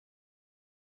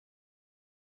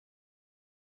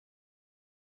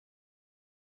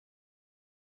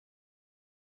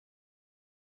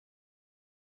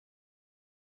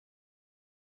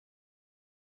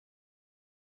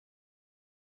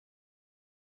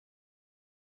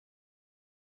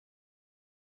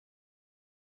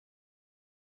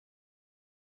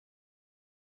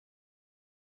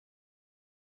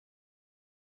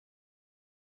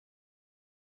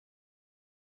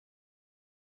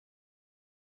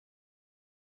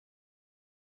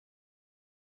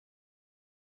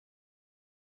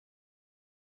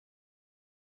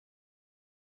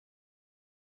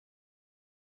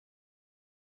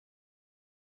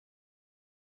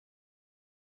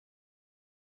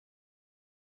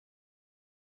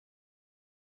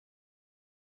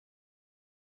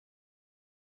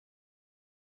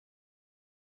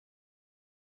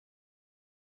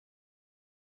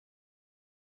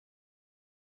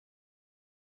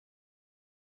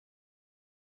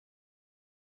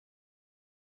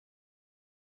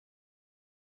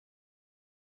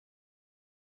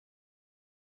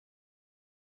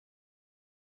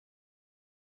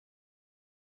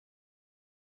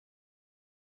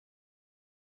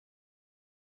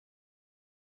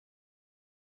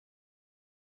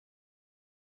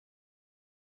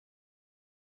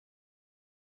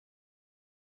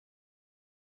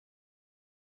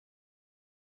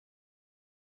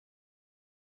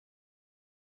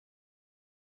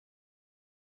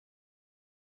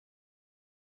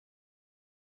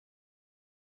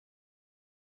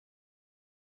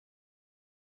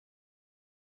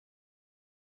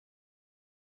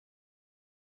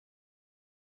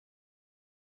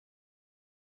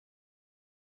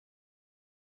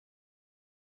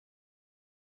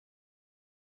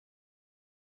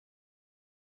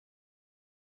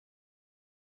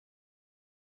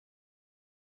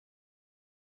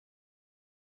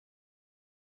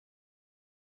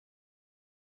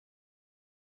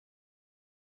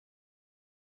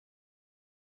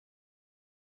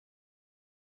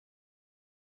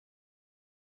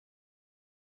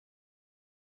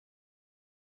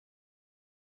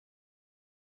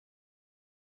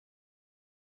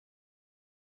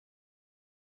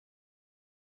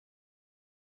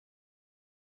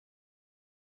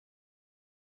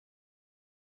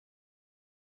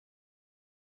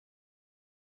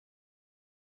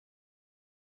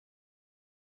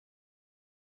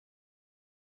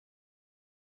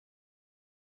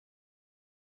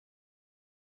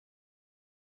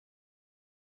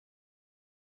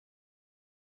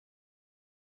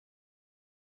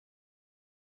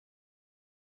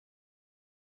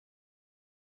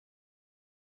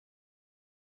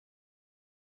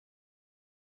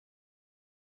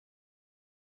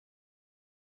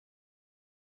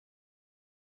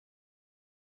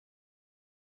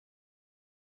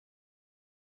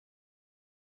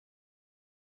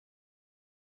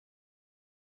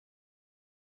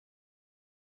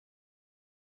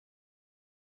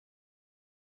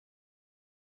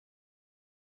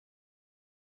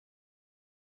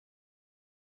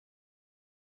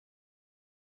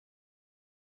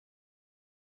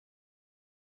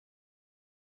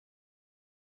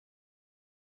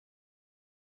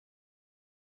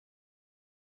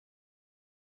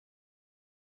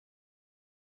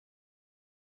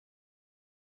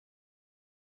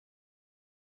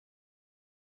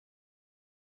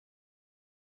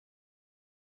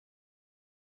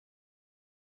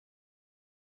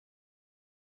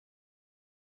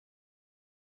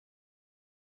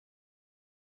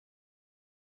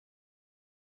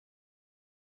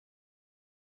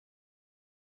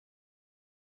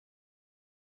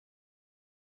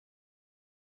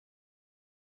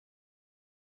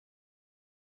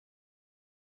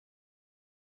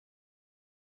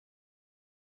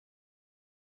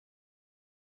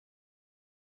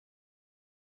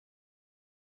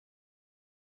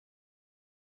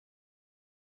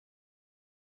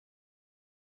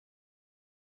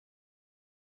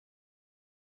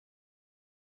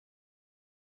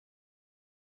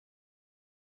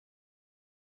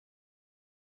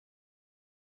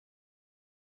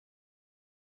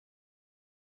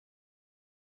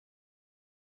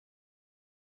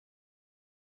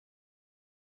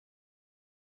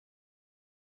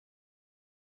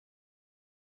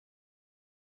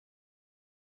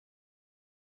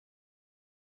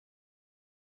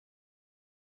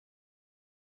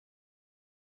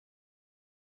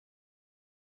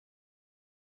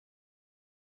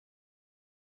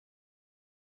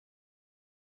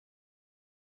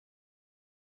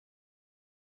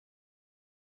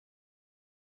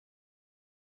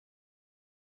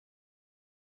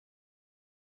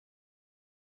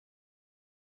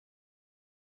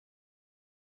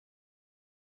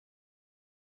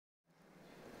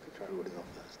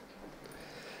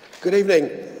Good evening.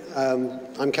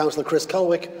 I'm Councillor Chris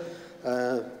Colwick,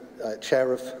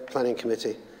 Chair of Planning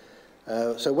Committee.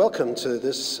 So welcome to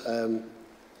this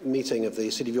meeting of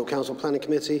the City of York Council Planning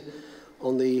Committee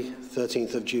on the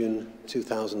 13th of June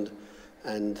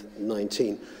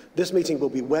 2019. This meeting will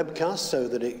be webcast so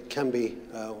that it can be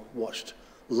watched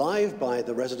live by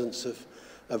the residents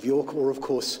of York, or of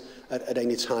course at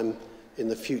any time in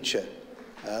the future.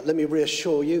 Let me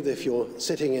reassure you that if you're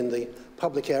sitting in the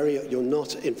public area, you're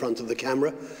not in front of the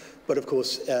camera, but of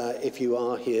course if you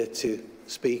are here to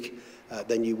speak,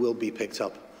 then you will be picked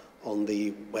up on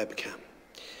the webcam.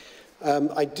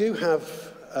 I do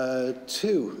have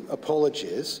two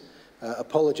apologies.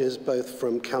 Apologies both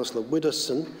from Councillor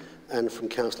Widdowson and from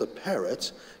Councillor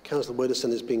Perrott. Councillor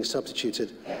Widdowson is being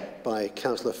substituted by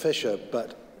Councillor Fisher,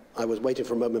 but I was waiting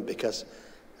for a moment because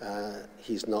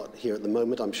he's not here at the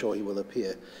moment. I'm sure he will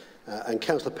appear. And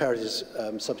Councillor Perrott is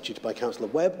substituted by Councillor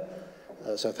Webb,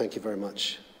 so thank you very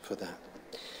much for that.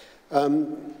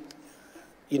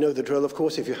 You know the drill, of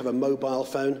course. If you have a mobile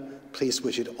phone, please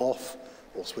switch it off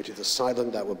or switch it to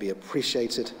silent. That would be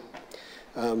appreciated.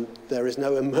 There is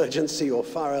no emergency or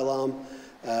fire alarm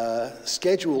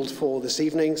scheduled for this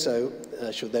evening, so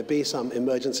should there be some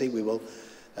emergency, we will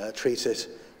treat it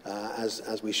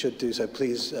as we should do. So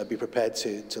please be prepared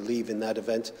to leave in that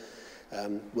event.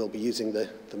 We'll be using the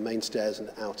main stairs and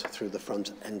out through the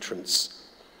front entrance.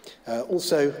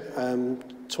 Also,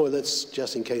 toilets,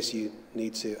 just in case you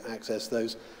need to access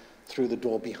those, through the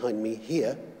door behind me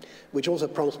here, which also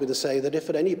prompts me to say that if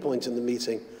at any point in the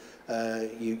meeting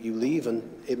you leave, and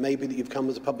it may be that you've come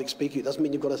as a public speaker, it doesn't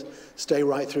mean you've got to stay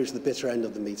right through to the bitter end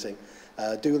of the meeting.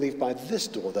 Do leave by this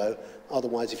door, though.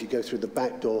 Otherwise, if you go through the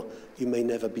back door, you may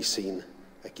never be seen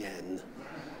again.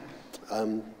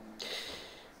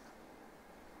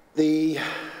 The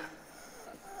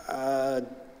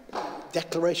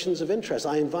declarations of interest.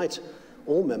 I invite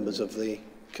all members of the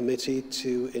committee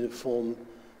to inform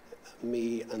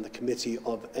me and the committee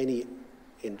of any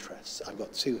interests. I've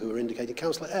got two who are indicating.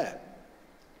 Councillor Eyre.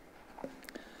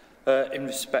 In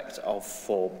respect of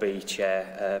 4B,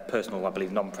 Chair, personal, I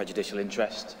believe, non-prejudicial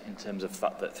interest in terms of the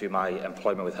fact that through my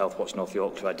employment with Health Watch North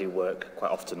Yorkshire, I do work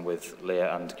quite often with Lear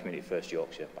and Community First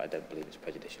Yorkshire, but I don't believe it's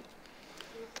prejudicial.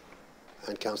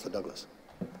 And Councillor Douglas.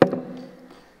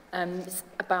 It's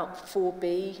about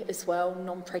 4B as well,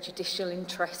 non-prejudicial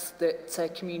interest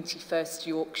that Community First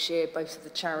Yorkshire, both of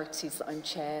the charities that I'm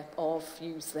chair of,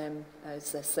 use them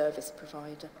as their service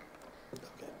provider.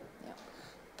 Okay. Yeah.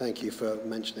 Thank you for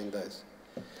mentioning those.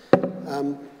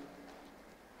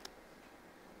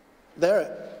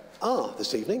 There are,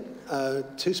 this evening,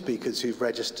 two speakers who've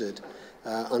registered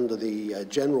under the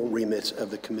general remit of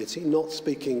the committee, not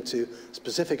speaking to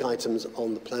specific items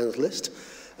on the plans list,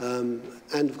 and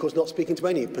of course not speaking to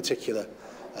any particular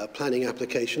planning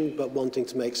application, but wanting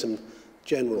to make some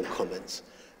general comments.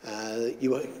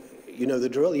 You know the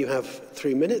drill. You have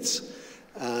 3 minutes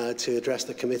to address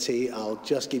the committee. I'll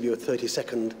just give you a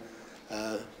 30-second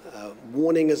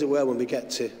warning, as it were, when we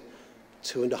get to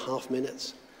 2.5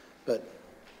 minutes. But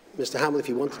Mr. Hamill, if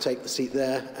you want to take the seat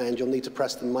there, and you'll need to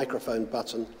press the microphone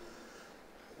button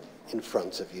in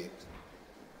front of you.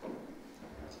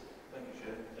 Thank you,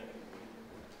 Chair. Thank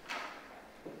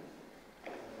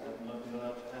you. I'm not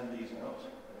allowed to hand these out, so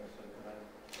can I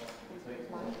ask you to take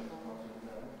them out?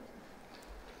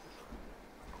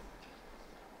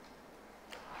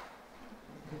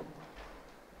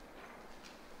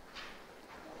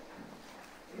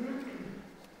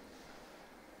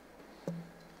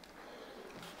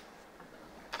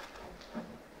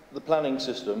 The planning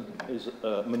system is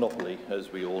a monopoly, as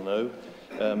we all know.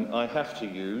 I have to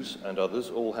use, and others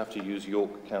all have to use,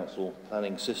 York Council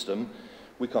planning system.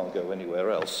 We can't go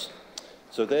anywhere else.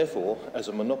 So therefore, as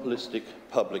a monopolistic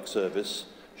public service,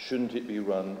 shouldn't it be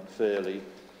run fairly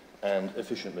and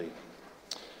efficiently?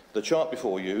 The chart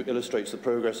before you illustrates the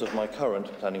progress of my current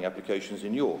planning applications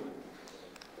in York.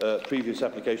 Previous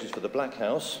applications for the Black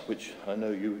House, which I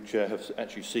know you, Chair, have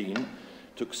actually seen,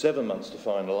 took 7 months to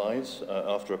finalise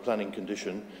after a planning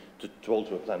condition, to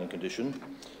alter a planning condition.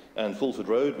 And Fulford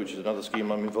Road, which is another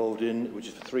scheme I'm involved in, which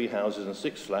is for 3 houses and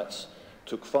 6 flats,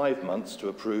 took 5 months to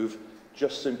approve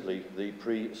just simply the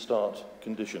pre-start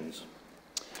conditions.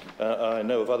 I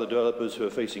know of other developers who are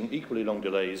facing equally long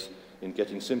delays in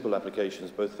getting simple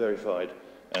applications both verified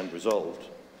and resolved.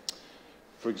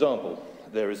 For example,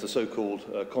 there is the so-called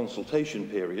consultation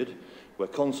period, where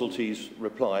consultees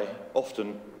reply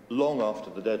often long after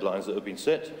the deadlines that have been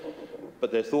set, but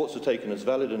their thoughts are taken as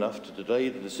valid enough to delay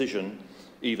the decision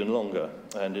even longer.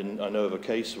 And I know of a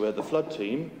case where the flood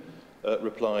team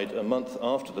replied a month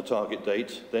after the target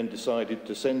date, then decided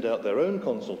to send out their own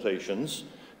consultations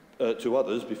to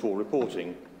others before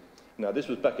reporting. Now, this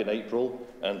was back in April,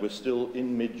 and we're still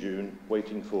in mid-June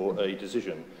waiting for a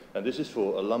decision. And this is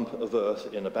for a lump of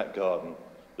earth in a back garden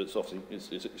that's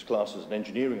obviously it's classed as an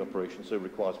engineering operation, so it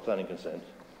requires planning consent.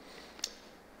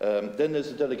 Then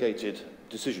there's the delegated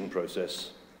decision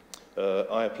process.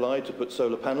 I applied to put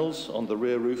solar panels on the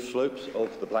rear roof slopes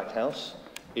of the Black House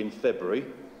in February.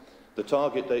 The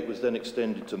target date was then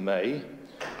extended to May,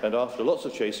 and after lots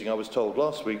of chasing, I was told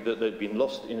last week that they'd been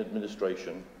lost in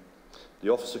administration. The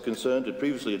officer concerned had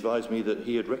previously advised me that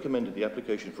he had recommended the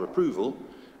application for approval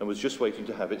and was just waiting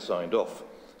to have it signed off,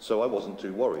 so I wasn't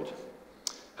too worried.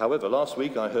 However, last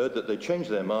week I heard that they changed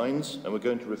their minds and were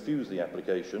going to refuse the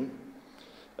application.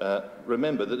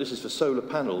 Remember that this is for solar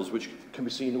panels which can be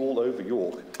seen all over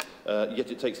York, yet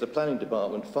it takes the planning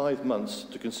department 5 months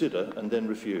to consider and then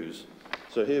refuse.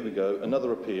 So here we go,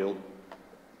 another appeal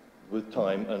with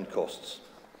time and costs.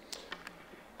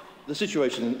 The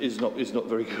situation is not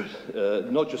very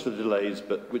good, not just for the delays,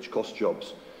 but which cost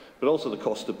jobs, but also the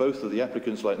cost to both of the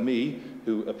applicants like me,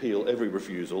 who appeal every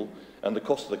refusal, and the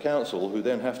cost to the council, who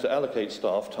then have to allocate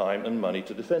staff time and money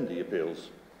to defend the appeals.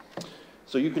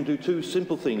 So you can do 2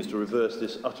 simple things to reverse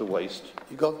this utter waste.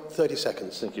 You've got 30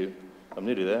 seconds. Thank you. I'm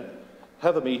nearly there.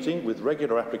 Have a meeting with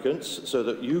regular applicants so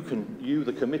that you,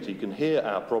 the committee, can hear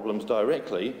our problems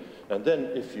directly, and then,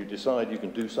 if you decide, you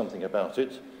can do something about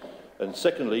it. And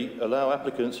secondly, allow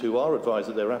applicants who are advised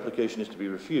that their application is to be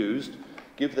refused,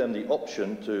 give them the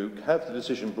option to have the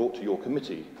decision brought to your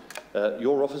committee.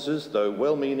 Your officers, though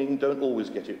well-meaning, don't always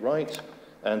get it right,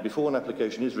 and before an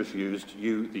application is refused,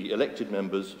 you, the elected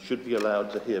members, should be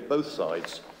allowed to hear both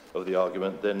sides of the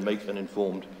argument, then make an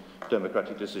informed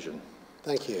democratic decision.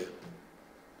 Thank you.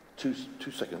 Two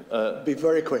seconds. Be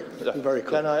very quick. Very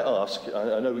quick. Can I ask,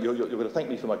 I know you're going to thank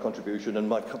me for my contribution and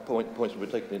my points will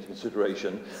be taken into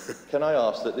consideration. Can I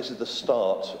ask that this is the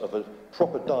start of a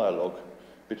proper dialogue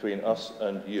between us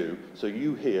and you, so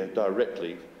you hear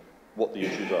directly what the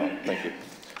issues are? Thank you.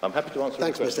 I'm happy to answer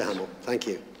any questions. Thanks, Mr. Hamill. Thank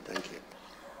you. Thank you.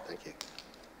 Thank you.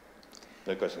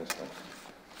 No questions, thanks.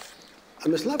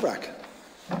 And Ms. Lavrak,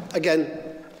 again,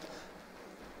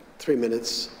 3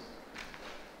 minutes.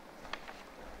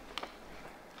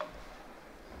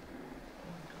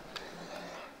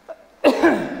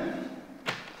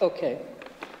 Okay.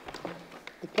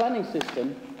 The planning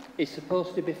system is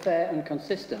supposed to be fair and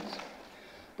consistent,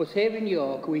 but here in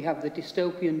York we have the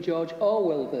dystopian George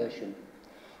Orwell version,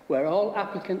 where all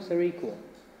applicants are equal,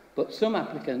 but some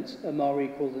applicants are more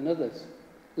equal than others.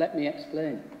 Let me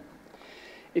explain.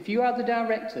 If you are the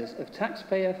directors of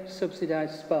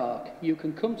taxpayer-subsidised Spark, you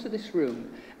can come to this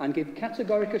room and give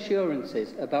categoric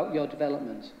assurances about your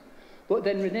development, but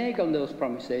then renege on those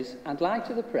promises and lie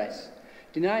to the press,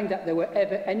 denying that there were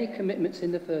ever any commitments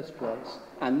in the first place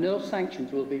and no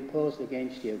sanctions will be imposed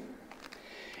against you.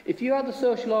 If you are the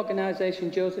social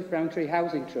organisation Joseph Rowntree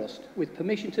Housing Trust, with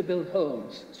permission to build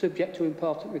homes subject to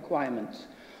important requirements,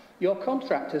 your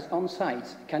contractors on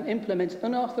site can implement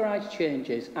unauthorised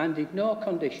changes and ignore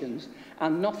conditions,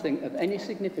 and nothing of any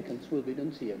significance will be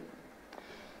done to you.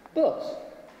 But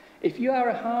if you are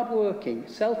a hard-working,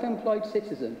 self-employed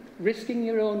citizen, risking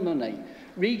your own money,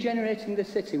 regenerating the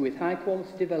city with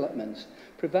high-quality developments,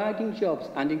 providing jobs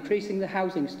and increasing the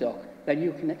housing stock, then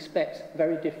you can expect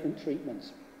very different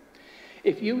treatments.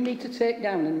 If you need to take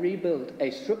down and rebuild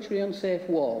a structurally unsafe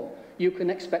wall, you can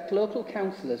expect local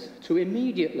councillors to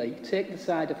immediately take the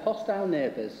side of hostile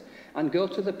neighbours and go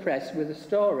to the press with a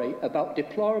story about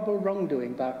deplorable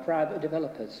wrongdoing by private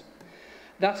developers.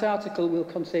 That article will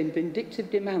contain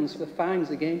vindictive demands for fines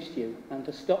against you and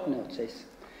a stop notice,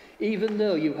 even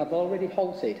though you have already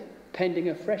halted, pending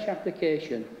a fresh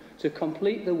application to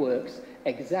complete the works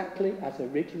exactly as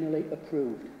originally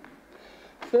approved.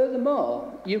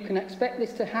 Furthermore, you can expect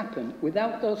this to happen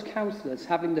without those councillors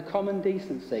having the common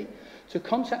decency to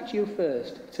contact you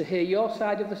first to hear your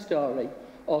side of the story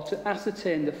or to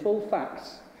ascertain the full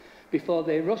facts before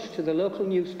they rush to the local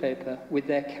newspaper with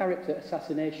their character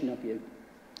assassination of you.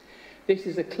 This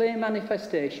is a clear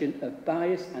manifestation of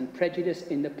bias and prejudice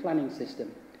in the planning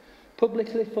system.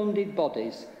 Publicly funded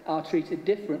bodies are treated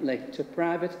differently to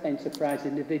private enterprise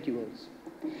individuals.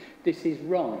 This is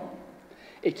wrong.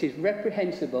 It is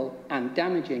reprehensible and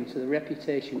damaging to the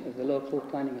reputation of the local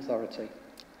planning authority.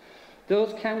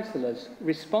 Those councillors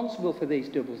responsible for these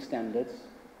double standards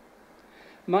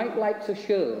might like to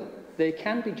show they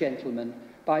can be gentlemen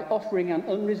by offering an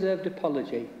unreserved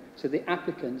apology to the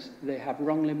applicants they have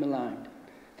wrongly maligned.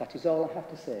 That is all I have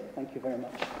to say. Thank you very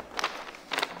much.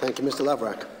 Thank you, Mr.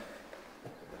 Lavrak.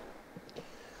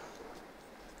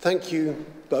 Thank you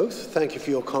both. Thank you for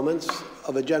your comments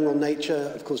of a general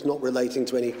nature, of course not relating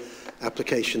to any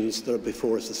applications that are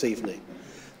before us this evening.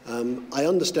 I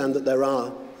understand that there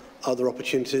are other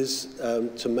opportunities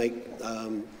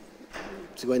to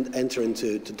enter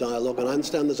into dialogue, and I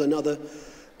understand there's another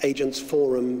agents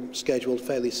forum scheduled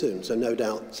fairly soon, so no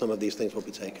doubt some of these things will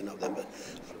be taken up then. But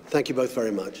thank you both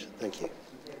very much. Thank you.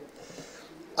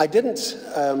 I didn't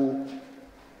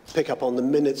pick up on the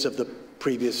minutes of the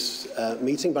previous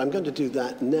meeting, but I'm going to do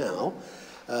that now.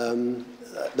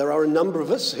 There are a number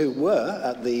of us who were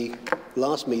at the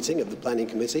last meeting of the Planning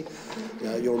Committee.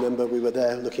 You'll remember we were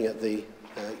there looking at the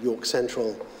York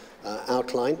Central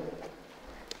outline.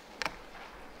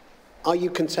 Are you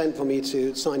content for me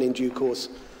to sign in due course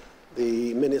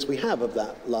the minutes we have of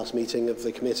that last meeting of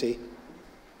the committee?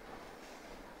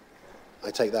 I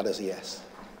take that as a yes.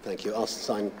 Thank you. I'll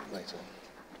sign later.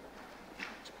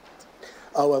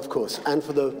 Oh, of course. And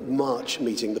for the March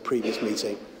meeting, the previous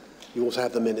meeting, you also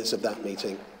have the minutes of that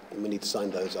meeting, and we need to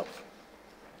sign those off.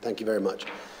 Thank you very much.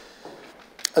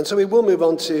 And so we will move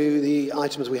on to the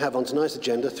items we have on tonight's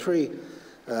agenda, 3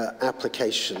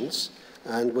 applications,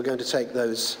 and we're going to take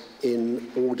those in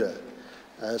order.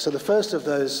 So the first of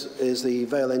those is the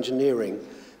Vale Engineering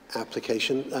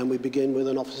application, and we begin with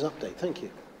an officer's update. Thank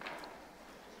you.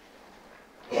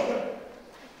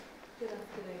 Good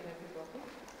afternoon, everybody.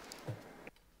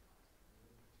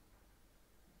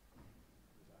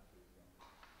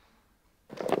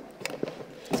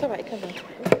 It's all right, come on.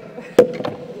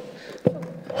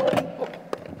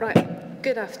 Right,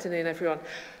 good afternoon, everyone.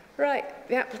 Right,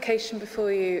 the application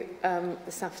before you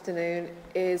this afternoon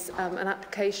is an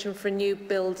application for a new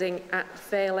building at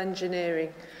Vale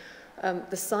Engineering.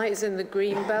 The site is in the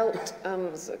Greenbelt.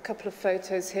 There's a couple of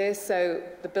photos here, so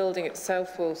the building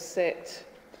itself will sit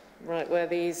right where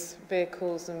these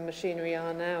vehicles and machinery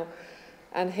are now.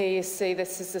 And here you see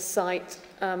this is the site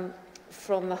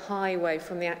from the highway,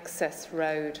 from the access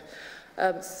road.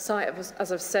 Site,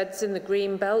 as I've said, is in the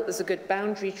Greenbelt. There's a good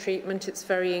boundary treatment. It's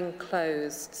very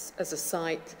enclosed as a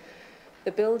site.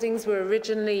 The buildings were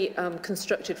originally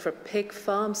constructed for a pig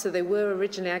farm, so they were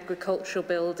originally agricultural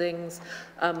buildings,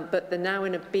 but they're now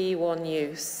in a B1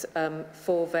 use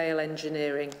for Vale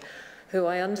Engineering, who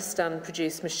I understand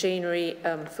produce machinery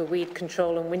for weed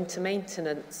control and winter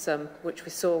maintenance, which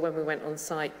we saw when we went on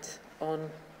site on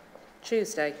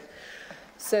Tuesday.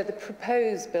 So the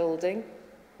proposed building,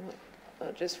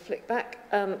 I'll just flick back,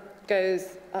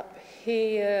 goes up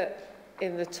here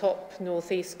in the top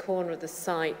northeast corner of the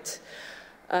site.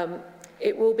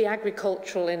 It will be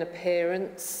agricultural in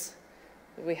appearance.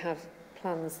 We have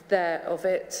plans there of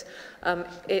it.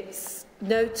 It's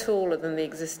no taller than the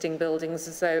existing buildings,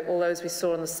 although as we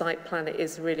saw on the site plan, it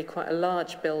is really quite a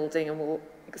large building and will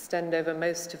extend over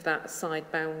most of that side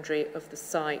boundary of the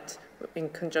site in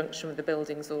conjunction with the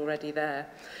buildings already there.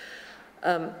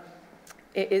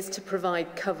 It is to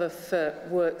provide cover for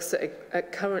works that are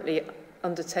currently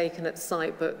undertaken at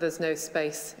site, but there's no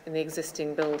space in the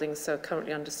existing buildings, so I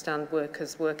currently understand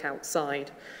workers work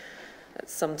outside at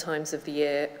some times of the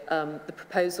year. The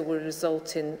proposal will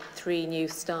result in 3 new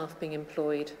staff being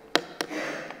employed.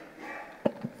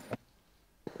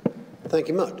 Thank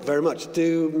you very much.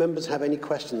 Do members have any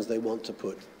questions they want to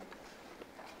put?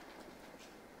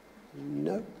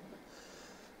 No?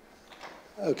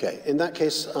 Okay, in that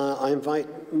case, I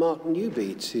invite Mark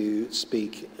Newby to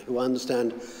speak, who I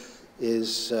understand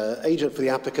is agent for the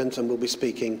applicant and will be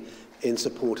speaking in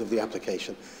support of the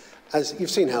application. As you've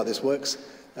seen how this works,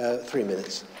 3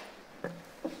 minutes.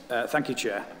 Thank you,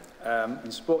 Chair.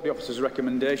 In support of the officer's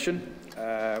recommendation,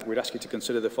 we'd ask you to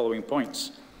consider the following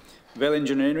points. Vale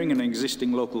Engineering, an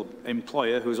existing local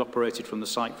employer who has operated from the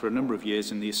site for a number of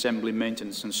years in the assembly,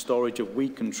 maintenance and storage of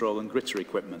weed control and gritter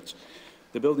equipment.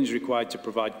 The building is required to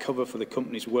provide cover for the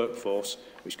company's workforce,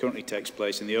 which currently takes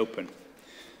place in the open.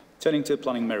 Turning to the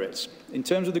planning merits. In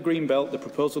terms of the Greenbelt, the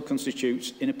proposal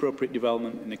constitutes inappropriate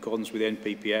development in accordance with the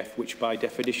NPPF, which by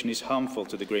definition is harmful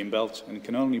to the Greenbelt and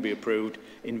can only be approved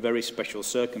in very special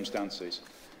circumstances,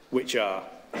 which are: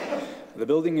 the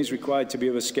building is required to be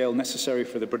of a scale necessary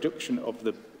for the production of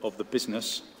the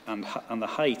business, and the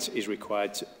height is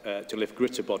required to lift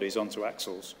gritter bodies onto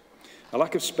axles. A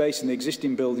lack of space in the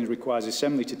existing buildings requires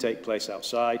assembly to take place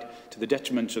outside, to the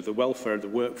detriment of the welfare of the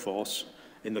workforce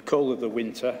in the cold of the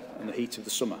winter and the heat of the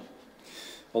summer.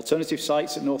 Alternative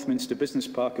sites at Northminster Business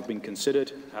Park have been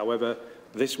considered. However,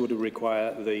 this would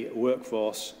require the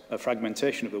workforce, a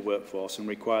fragmentation of the workforce, and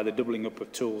require the doubling up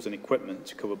of tools and equipment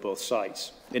to cover both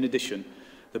sites. In addition,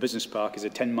 the business park is a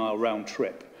 10-mile round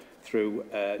trip through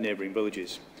neighbouring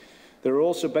villages. There are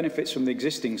also benefits from the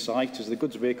existing site, as the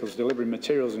goods vehicles delivering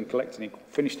materials and collecting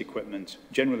finished equipment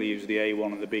generally use the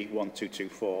A1 and the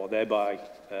B1224, thereby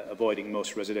avoiding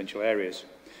most residential areas.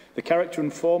 The character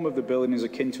and form of the building is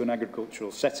akin to an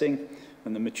agricultural setting,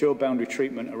 and the mature boundary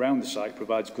treatment around the site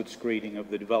provides good screening of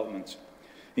the development.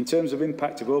 In terms of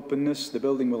impact of openness, the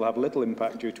building will have little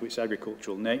impact due to its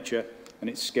agricultural nature and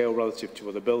its scale relative to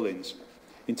other buildings.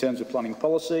 In terms of planning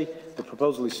policy, the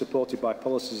proposal is supported by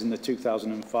policies in the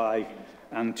 2005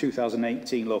 and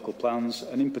 2018 local plans,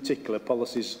 and in particular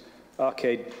policies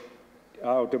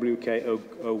RWK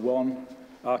 01,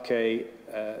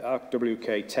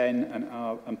 RWK 10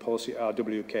 and policy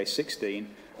RWK 16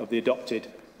 of the adopted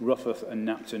Rufforth and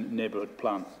Knapton neighbourhood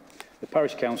plan. The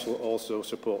Parish Council also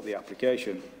support the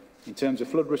application. In terms of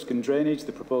flood risk and drainage,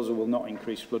 the proposal will not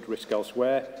increase flood risk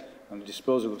elsewhere, and the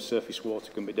disposal of surface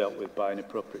water can be dealt with by an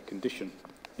appropriate condition.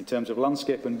 In terms of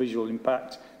landscape and visual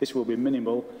impact, this will be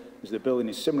minimal, as the building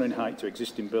is similar in height to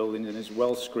existing buildings and is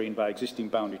well screened by existing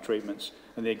boundary treatments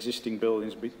and the existing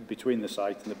buildings between the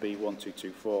site and the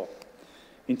B1224.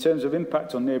 In terms of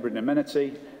impact on neighbouring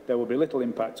amenity, there will be little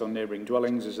impact on neighbouring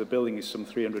dwellings, as the building is some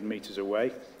 300 metres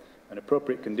away. An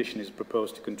appropriate condition is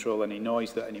proposed to control any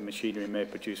noise that any machinery may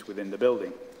produce within the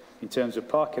building. In terms of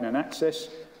parking and access,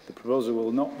 the proposal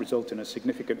will not result in a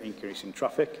significant increase in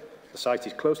traffic. The site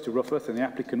is close to Rufforth, and the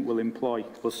applicant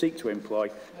will seek to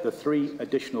employ the 3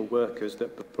 additional workers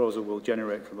that the proposal will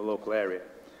generate from the local area.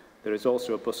 There is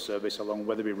also a bus service along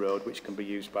WetherbyRoad, which can be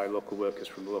used by local workers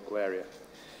from the local area.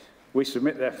 We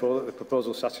submit, therefore, that the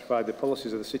proposal satisfied the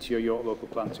policies of the City of York Local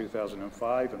Plan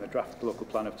 2005 and the draft Local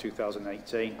Plan of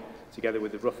 2018, together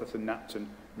with the Rufforth and Knapton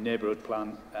Neighbourhood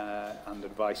Plan and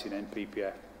advice in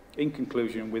NPPF. In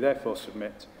conclusion, we therefore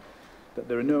submit that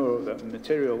there are no other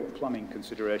material planning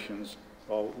considerations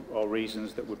or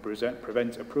reasons that would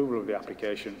prevent approval of the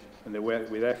application, and that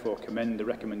we therefore commend the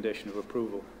recommendation of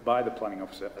approval by the Planning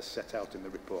Officer as set out in the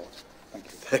report. Thank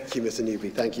you. Thank you, Mr Newby.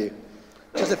 Thank you.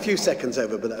 Just a few seconds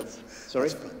over, but that's... Sorry?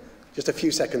 That's fine. Just a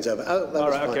few seconds over. Oh, that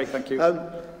was fine. Okay, thank you.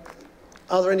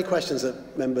 Are there any questions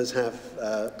that members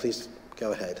have? Please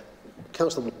go ahead.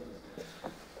 Councillor.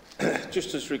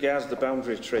 Just as regards the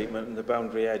boundary treatment and the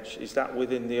boundary edge, is that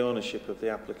within the ownership of the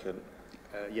applicant?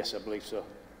 Yes, I believe so.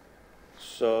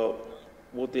 So,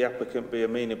 would the applicant be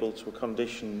amenable to a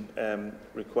condition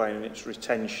requiring its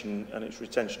retention and its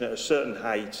retention at a certain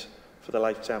height for the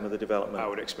lifetime of the development? I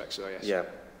would expect so, yes. Yeah.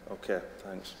 Okay,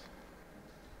 thanks.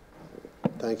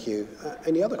 Thank you.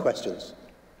 Any other questions?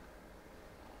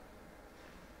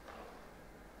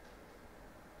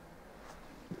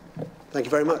 Thank you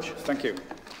very much. Thank you.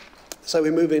 So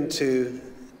we move into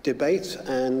debate,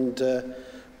 and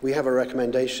we have a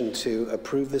recommendation to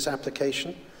approve this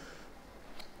application.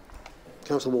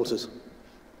 Councillor Waters.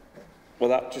 Well,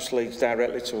 that just leads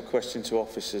directly to a question to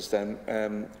officers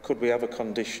then. Could we have a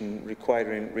condition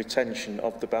requiring retention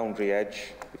of the boundary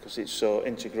edge, because it's so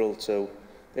integral to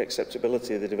the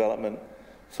acceptability of the development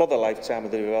for the lifetime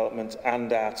of the development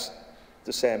and at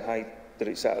the same height that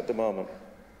it's at the moment?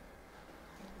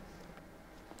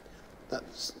 That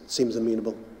seems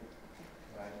amenable.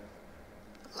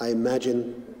 I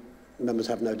imagine members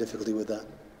have no difficulty with that.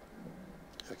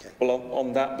 Okay. Well,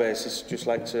 on that basis, just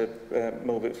like to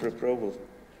move it for approval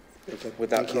with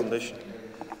that condition.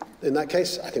 In that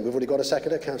case, I think we've already got a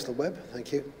seconder, Councillor Webb.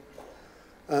 Thank you.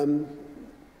 Do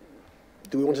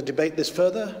we want to debate this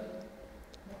further?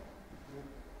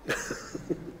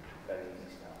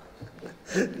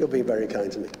 You're being very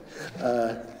kind to me.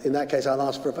 In that case, I'll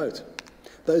ask for a vote.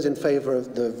 Those in favour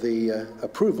of the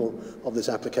approval of this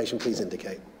application, please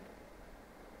indicate.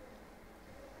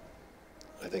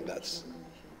 I think that's,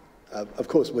 of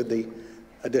course, with the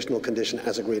additional condition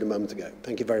as agreed a moment ago.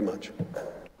 Thank you very much.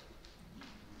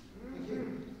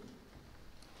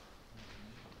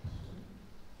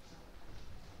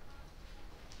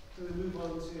 So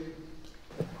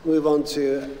we move on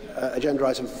to agenda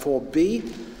item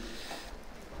 4B,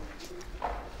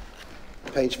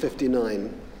 page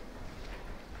 59.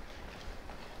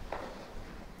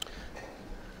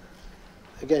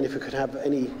 Again, if we could have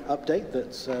any update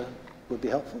that would be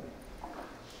helpful.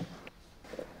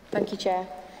 Thank you, Chair.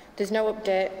 There's no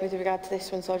update with regard to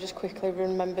this one, so I'll just quickly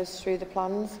run members through the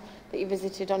plans that you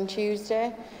visited on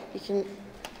Tuesday. You can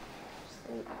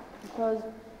propose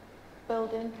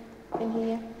building in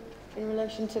here in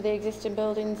relation to the existing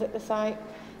buildings at the site.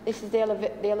 This is the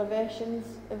elevations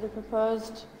of the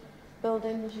proposed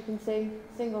building, as you can see,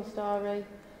 single storey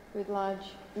with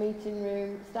large meeting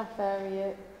room, staff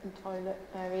area and toilet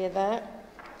area there.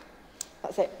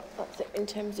 That's it in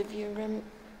terms of your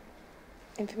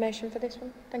information for this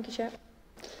one. Thank you, Chair.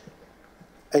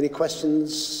 Any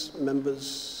questions,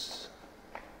 members?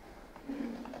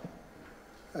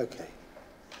 Okay.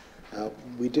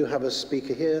 We do have a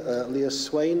speaker here, Leah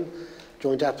Swain,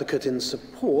 joint applicant in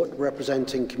support,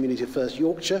 representing Community First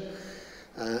Yorkshire,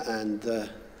 and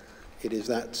it is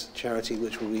that charity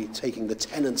which will be taking the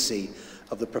tenancy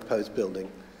of the proposed building.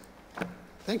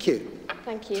 Thank you.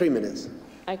 Thank you. 3 minutes.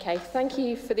 Okay, thank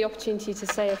you for the opportunity to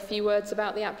say a few words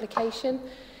about the application.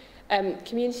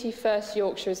 Community First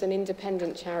Yorkshire is an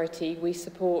independent charity. We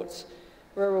support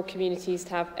rural communities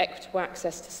to have equitable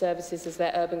access to services as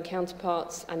their urban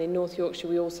counterparts, and in North Yorkshire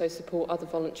we also support other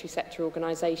voluntary sector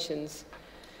organisations.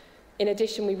 In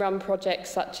addition, we run projects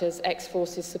such as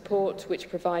Ex-Forces Support, which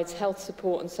provides health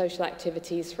support and social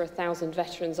activities for 1,000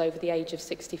 veterans over the age of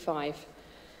 65.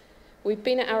 We've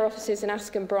been at our offices in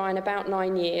Askham and Bryan about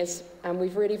 9 years, and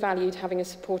we've really valued having a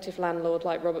supportive landlord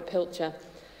like Robert Pilcher.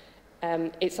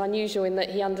 It's unusual in that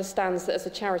he understands that as a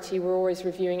charity we're always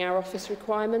reviewing our office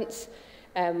requirements.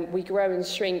 We grow and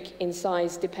shrink in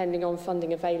size depending on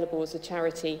funding available as a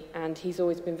charity, and he's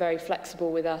always been very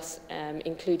flexible with us,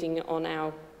 including on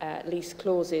our lease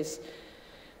clauses.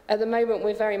 At the moment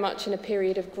we're very much in a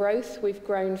period of growth. We've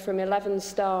grown from 11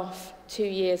 staff 2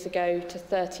 years ago to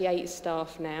 38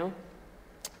 staff now,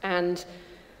 and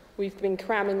we've been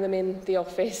cramming them in the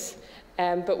office,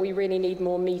 but we really need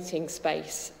more meeting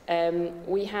space.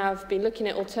 We have been looking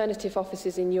at alternative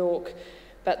offices in York,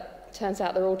 but turns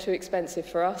out they're all too expensive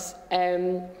for us,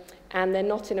 and they're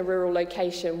not in a rural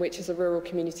location, which as a rural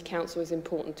community council is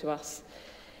important to us.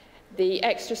 The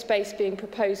extra space being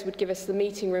proposed would give us the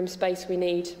meeting room space we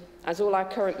need, as all our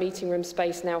current meeting room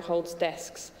space now holds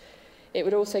desks. It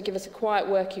would also give us a quiet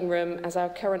working room, as our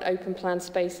current open plan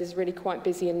space is really quite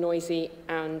busy and noisy,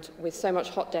 and with so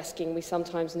much hot desking we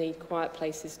sometimes need quiet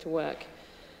places to work.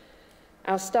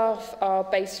 Our staff are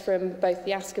based from both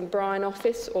the Askham and Bryan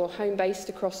office or home-based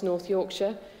across North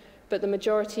Yorkshire, but the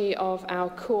majority of our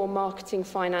core marketing,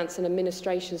 finance and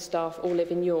administration staff all live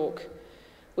in York.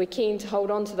 We're keen to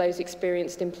hold on to those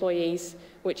experienced employees,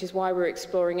 which is why we're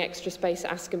exploring extra space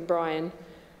at Askham and Bryan,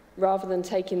 rather than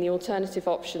taking the alternative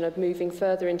option of moving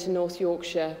further into North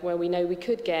Yorkshire, where we know we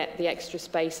could get the extra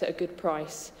space at a good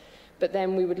price, but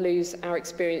then we would lose our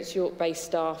experienced York-based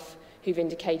staff who've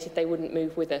indicated they wouldn't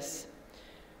move with us.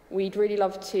 We'd really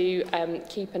love to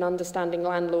keep an understanding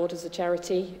landlord as a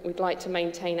charity. We'd like to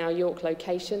maintain our York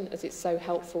location, as it's so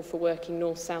helpful for working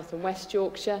North, South and West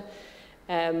Yorkshire.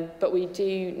 But we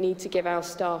do need to give our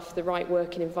staff the right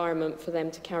working environment for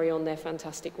them to carry on their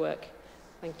fantastic work.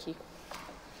 Thank you.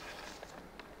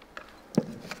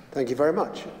 Thank you very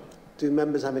much. Do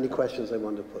members have any questions they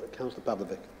want to put? Councillor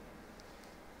Babovic.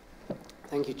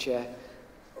 Thank you, Chair.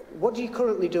 What do you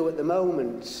currently do at the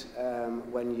moment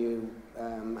when you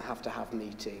have to have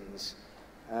meetings?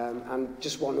 And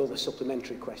just one other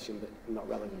supplementary question, but not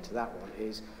relevant to that one,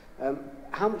 is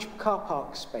how much car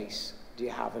park space do you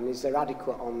have, and is there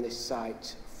adequate on this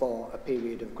site for a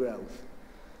period of growth?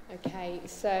 Okay,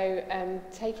 so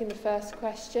taking the first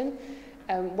question,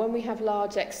 when we have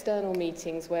large external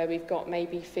meetings where we've got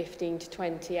maybe 15 to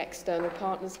 20 external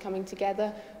partners coming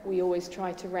together, we always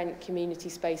try to rent community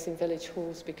space in village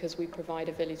halls because we provide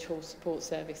a village hall support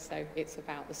service, so it's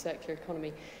about the circular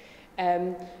economy.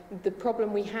 The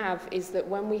problem we have is that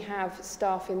when we have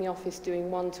staff in the office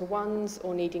doing one-to-ones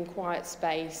or needing quiet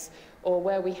space, or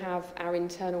where we have our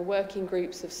internal working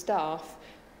groups of staff,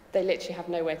 they literally have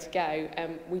nowhere to go.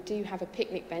 We do have a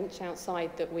picnic bench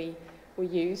outside that we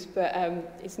use, but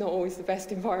it's not always the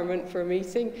best environment for a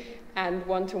meeting, and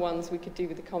one-to-ones we could do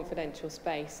with a confidential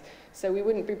space. So we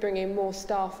wouldn't be bringing more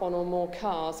staff on or more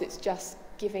cars, it's just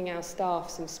giving our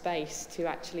staff some space to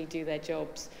actually do their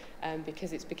jobs,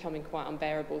 because it's becoming quite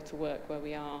unbearable to work where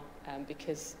we are,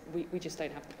 because we just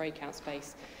don't have the breakout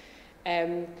space.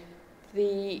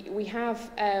 We have,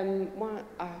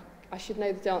 I should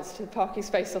know the answer to the parking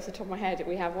space off the top of my head.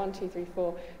 We have 1, 2, 3,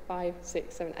 4, 5,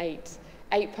 6, 7, 8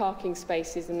 parking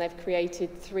spaces, and they've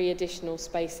created 3 additional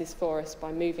spaces for us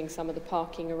by moving some of the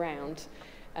parking around.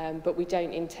 But we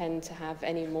don't intend to have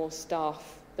any more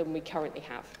staff than we currently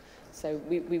have. So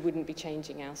we wouldn't be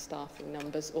changing our staffing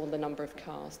numbers or the number of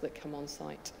cars that come on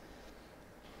site.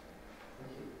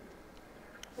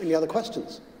 Any other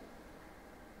questions?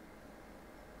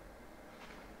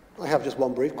 I have just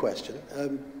one brief question.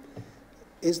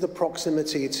 Is the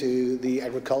proximity to the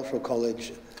agricultural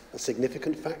college a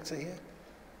significant factor here?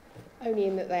 Only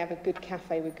in that they have a good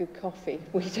cafe with good coffee.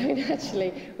 We don't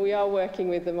actually, we are working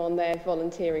with them on their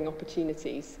volunteering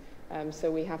opportunities. So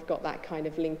we have got that kind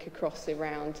of link across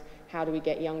around how do we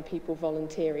get young people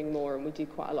volunteering more, and we do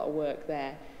quite a lot of work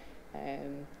there.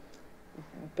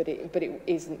 But it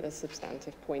isn't a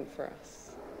substantive point for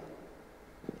us.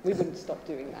 We wouldn't stop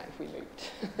doing that if we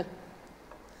moved.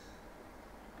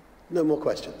 No more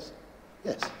questions?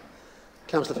 Yes.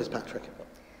 Councillor Fitzpatrick.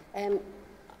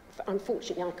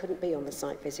 Unfortunately, I couldn't be on the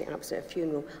site visit. I was at a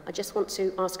funeral. I just want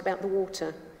to ask about the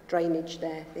water drainage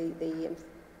there, the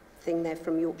thing there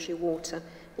from Yorkshire Water.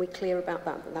 We're clear about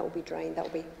that will be drained, that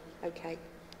will be okay.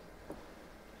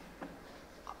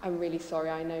 I'm really sorry,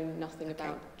 I know nothing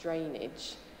about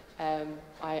drainage.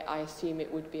 I assume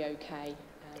it would be okay.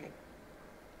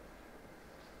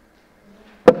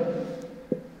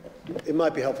 It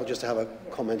might be helpful just to have a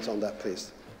comment on that,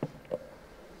 please.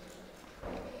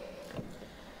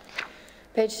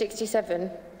 Page 67,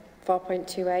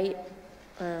 4.28.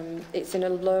 It's in a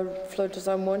low flood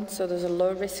zone 1, so there's a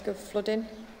low risk of flooding.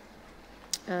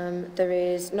 There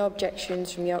is no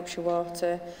objections from Yorkshire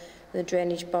Water, the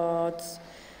drainage boards.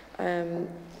 There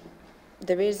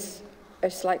is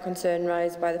a slight concern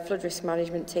raised by the flood risk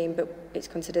management team, but it's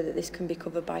considered that this can be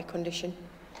covered by condition.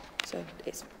 So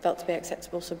it's felt to be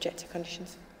acceptable subject to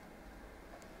conditions.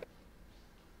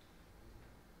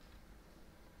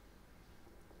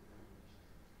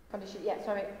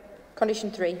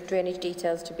 Condition 3, drainage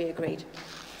details to be agreed.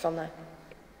 It's on there.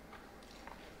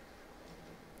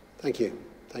 Thank you.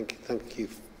 Thank you.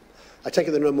 I take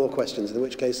it there are no more questions, in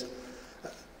which case,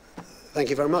 thank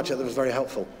you very much. That was very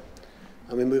helpful.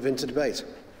 And we move into debate.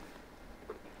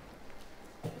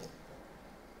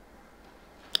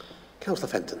 Councillor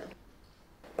Fenton.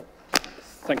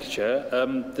 Thank you, Chair.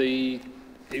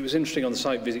 It was interesting on the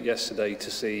site visit yesterday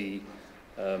to see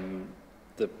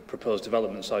the proposed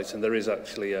development site, and there is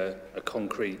actually a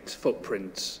concrete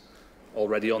footprint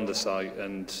already on the site,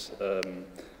 and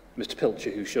Mr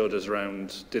Pilcher, who showed us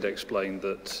around, did explain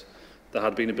that there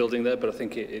had been a building there, but I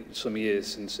think it's some years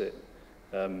since it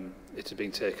had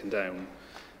been taken down.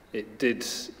 It did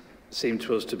seem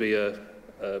to us to be a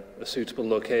suitable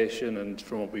location, and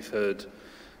from what we've heard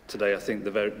today, I think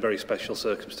the very special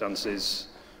circumstances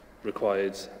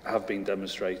required have been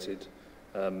demonstrated,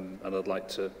 and I'd like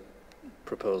to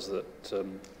propose that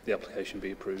the application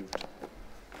be approved.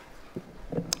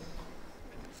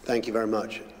 Thank you very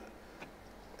much.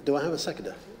 Do I have a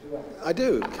seconder? I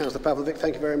do. Councillor Pavlovic,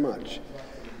 thank you very much.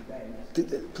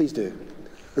 Please do.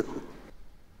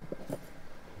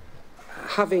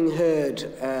 Having heard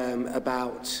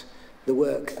about the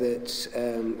work that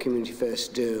Community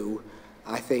First do,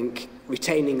 I think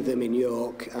retaining them in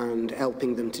York and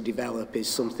helping them to develop is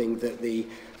something that the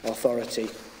authority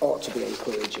ought to be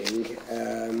encouraging,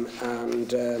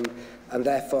 and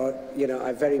therefore, you know,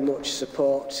 I very much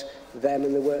support them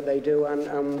and the work they do,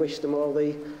 and wish them all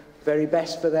the very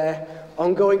best for their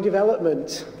ongoing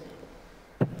development.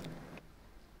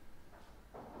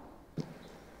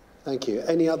 Thank you.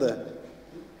 Any other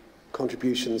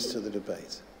contributions to the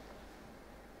debate?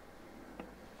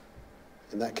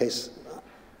 In that case,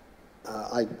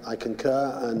 I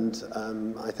concur, and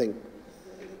I think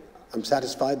I'm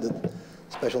satisfied that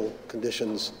special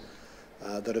conditions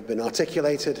that have been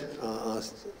articulated are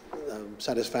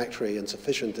satisfactory and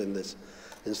sufficient in this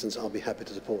instance. I'll be happy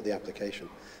to support the application.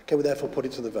 Can we therefore put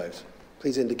it to the vote?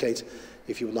 Please indicate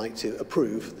if you would like to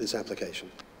approve this application.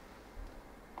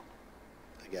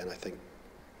 Again, I think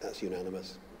that's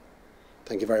unanimous.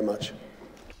 Thank you very much.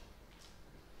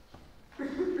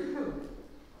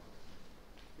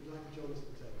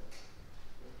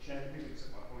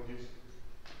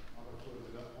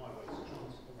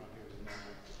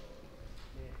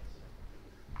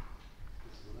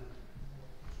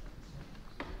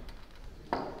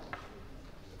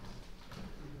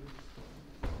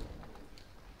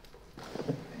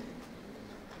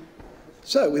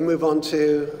 So we move on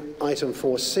to item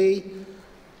 4C,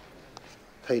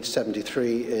 page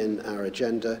 73 in our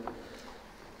agenda,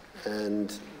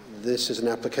 and this is an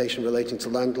application relating to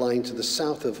landline to the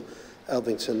south of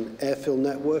Elvington Airfield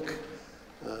network,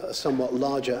 a somewhat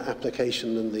larger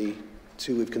application than the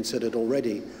two we've considered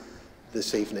already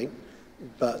this evening,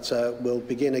 but we'll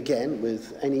begin again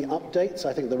with any updates.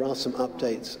 I think there are some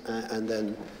updates, and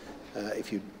then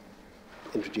if you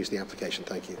introduce the application.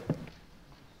 Thank you.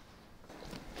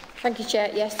 Thank you, Chair.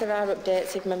 Yes, there are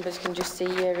updates, if members can just see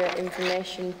your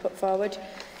information put forward.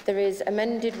 There is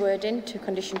amended wording to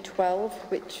condition 12,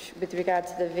 which with regard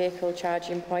to the vehicle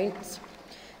charging points.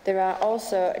 There are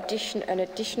also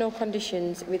additional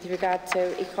conditions with regard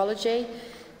to ecology.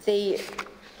 The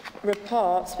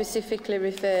report specifically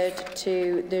referred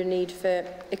to the need for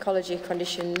ecology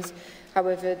conditions.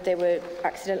 However, they were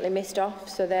accidentally missed off,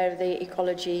 so they're the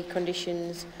ecology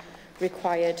conditions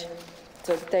required.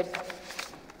 So they're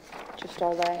just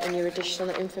all there in your additional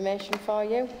information for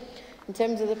you. In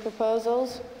terms of the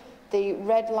proposals, the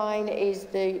red line is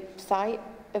the site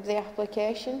of the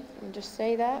application. I'll just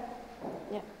say that.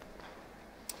 Yeah.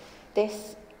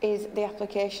 This is the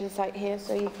application site here,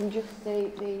 so you can just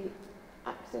see the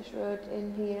access road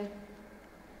in here,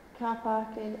 car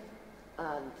parking,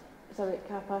 and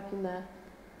car parking there,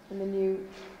 and the new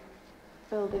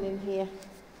building in here.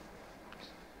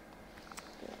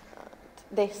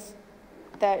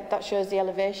 That shows the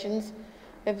elevations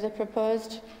of the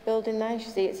proposed building there. You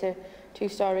see it's a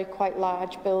two-storey, quite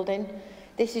large building.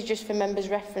 This is just for members'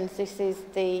 reference. This is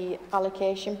the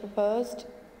allocation proposed,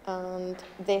 and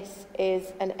this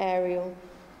is an aerial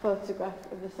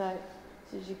photograph of the site.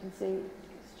 So as you can see,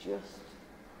 it's just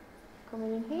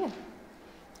coming in here.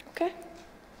 Okay.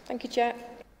 Thank you, Chair.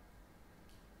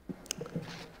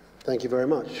 Thank you very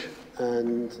much.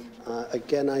 And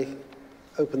again, I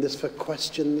open this for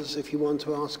questions if you want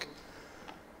to ask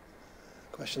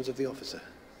questions of the officer.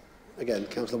 Again,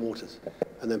 Councillor Waters,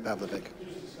 and then Pavlovic.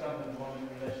 Just a standard one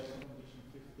in relation to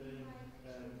condition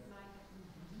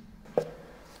 15.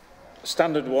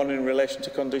 Standard one in relation to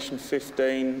condition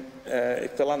 15,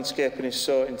 if the landscaping is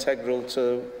so integral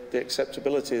to the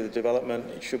acceptability of the development,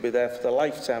 it should be there for the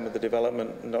lifetime of the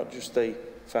development, not just the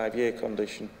 5-year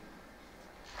condition.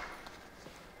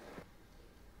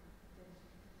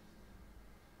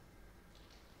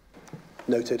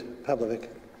 Noted. Pavlovic.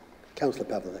 Councillor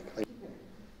Pavlovic.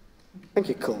 Thank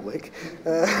you, Colwick.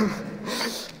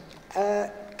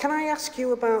 Can I ask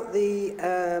you about the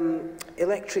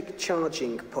electric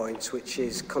charging points, which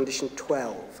is condition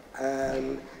 12?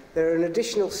 There are an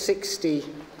additional 60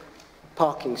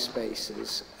 parking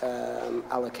spaces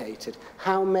allocated.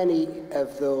 How many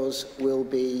of those will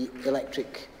be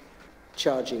electric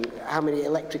charging? How many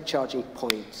electric charging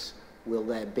points will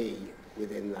there be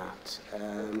within that?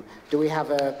 Do we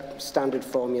have a standard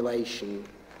formulation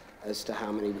as to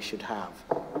how many we should have?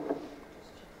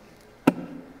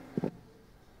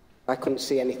 I couldn't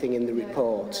see anything in the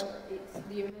report.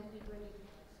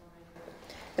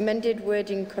 Amended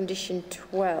wording condition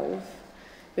 12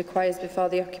 requires before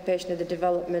the occupation of the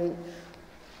development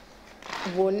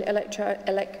 1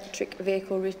 electric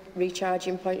vehicle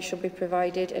recharging point should be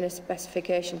provided and a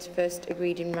specifications first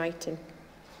agreed in writing.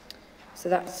 So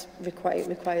that's it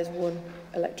requires 1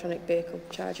 electronic vehicle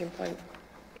charging point.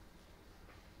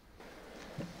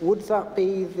 Would that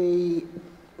be the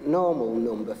normal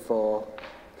number for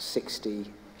 60,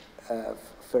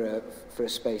 for a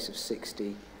space of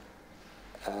 60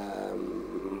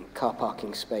 car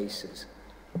parking spaces?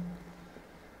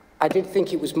 I did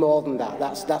think it was more than that.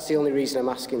 That's the only reason I'm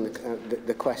asking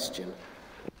the question.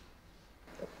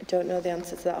 I don't know the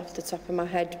answer to that off the top of my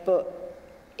head, but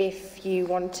if you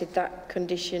wanted that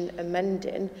condition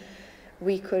amending,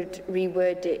 we could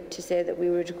reword it to say that we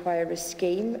would require a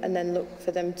scheme and then look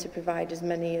for them to provide as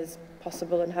many as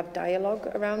possible and have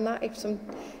dialogue around that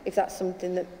if that's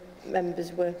something that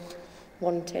members were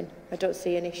wanting. I don't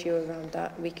see an issue around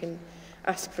that. We can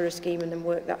ask for a scheme and then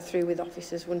work that through with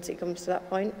officers once it comes to that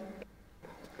point.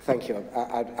 Thank you.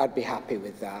 I'd be happy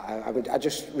with that. I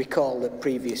just recall that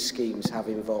previous schemes have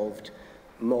involved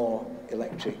more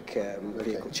electric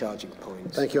vehicle charging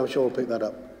points. Thank you. I'm sure we'll pick that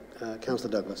up.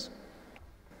 Councillor Douglas.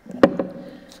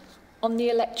 On the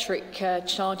electric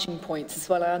charging points as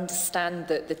well, I understand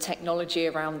that the technology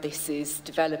around this is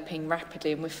developing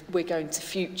rapidly, and if we're going to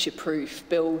future-proof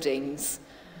buildings,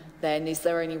 then is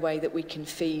there any way that we can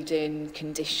feed in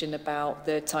condition about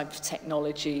the type of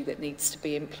technology that needs to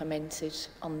be implemented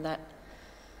on that?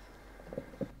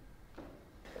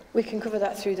 We can cover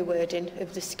that through the wording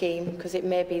of the scheme, because it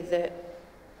may be that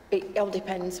it all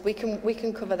depends. We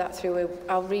can cover that through.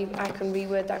 I can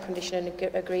reword that condition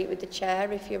and agree with the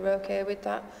chair if you're okay with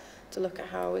that, to look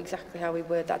at exactly how we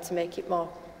word that to make it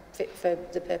more fit for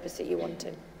the purpose that you're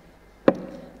wanting.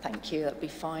 Thank you. That'd be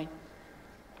fine.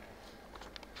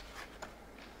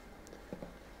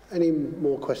 Any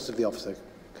more questions of the officer?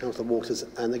 Councillor Waters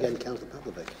and again Councillor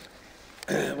Pavlovic.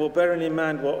 Well, bearing in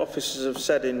mind what officers have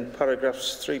said in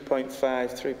paragraphs 3.5,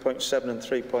 3.7 and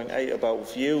 3.8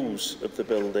 about views of the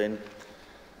building,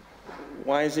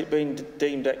 why is it being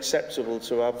deemed acceptable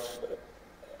to have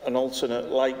an alternate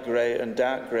light grey and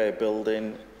dark grey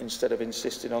building instead of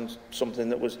insisting on something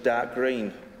that was dark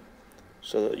green,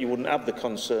 so that you wouldn't have the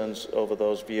concerns over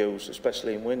those views,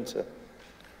 especially in winter?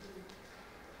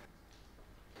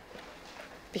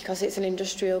 Because it's an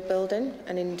industrial building,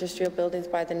 and industrial buildings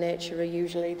by their nature are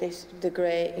usually the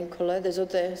grey in colour. There's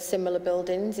other similar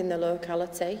buildings in the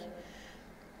locality.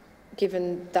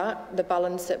 Given that, the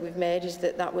balance that we've made is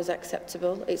that that was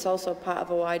acceptable. It's also part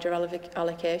of a wider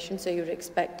allocation, so you would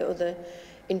expect that other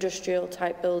industrial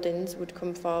type buildings would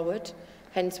come forward,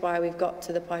 hence why we've got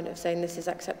to the point of saying this is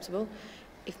acceptable.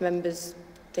 If members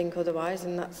think otherwise,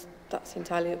 and that's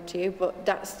entirely up to you. But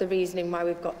that's the reasoning why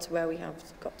we've got to where we have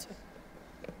got to.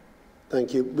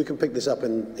 Thank you. We can pick this up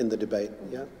in the debate.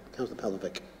 Yeah, Councillor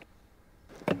Pavlovic.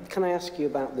 Can I ask you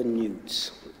about the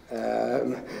newts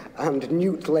and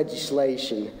newt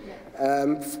legislation?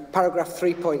 Paragraph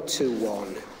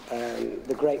 3.21,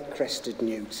 the great crested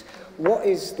newt. What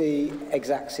is the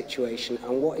exact situation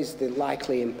and what is the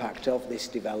likely impact of this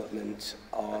development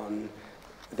on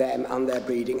them and their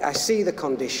breeding? I see the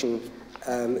condition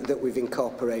that we've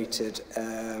incorporated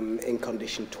in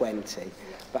condition 20,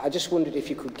 but I just wondered if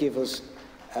you could give us,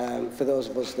 for those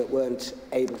of us that weren't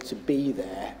able to be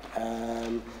there,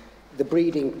 the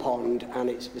breeding pond and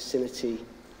its vicinity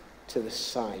to the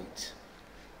site.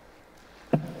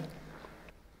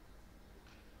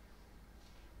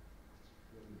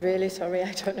 Really sorry,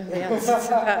 I don't know the answer to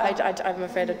that. I'm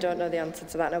afraid I don't know the answer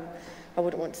to that. I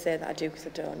wouldn't want to say that I do because I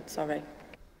don't. Sorry.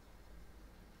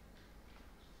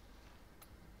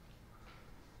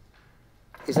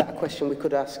 Is that a question we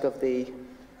could ask of the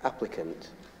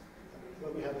applicant?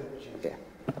 Well, we have the opportunity. Okay.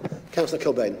 Councillor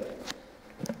Kilbane.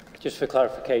 Just for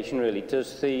clarification, really,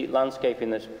 does the landscaping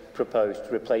that's proposed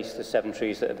replace the 7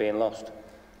 trees that are being lost?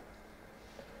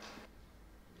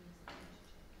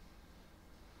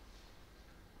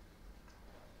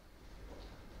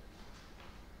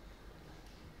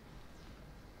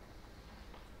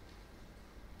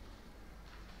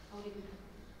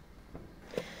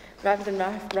 Rather than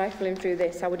rifling through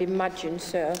this, I would imagine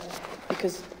so,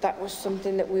 because that was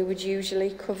something that we would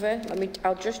usually cover.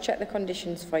 I'll just check the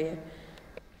conditions for you.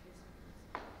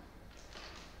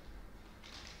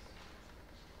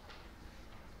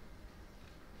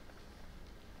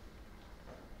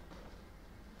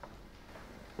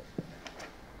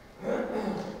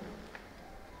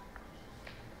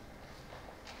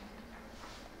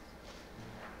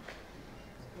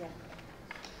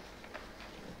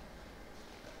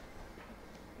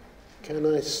 Can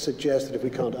I suggest that if we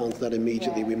can't answer that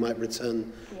immediately, we might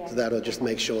return to that, or just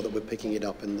make sure that we're picking it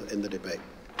up in the debate?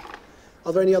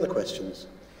 Are there any other questions?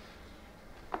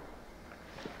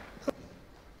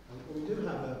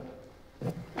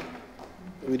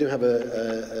 We do have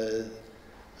a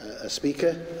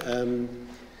speaker,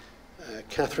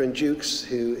 Catherine Jukes,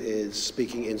 who is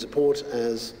speaking in support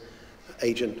as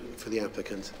agent for the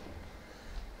applicant.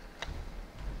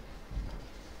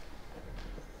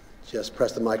 Just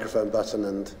press the microphone button,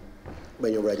 and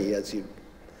when you're ready, as you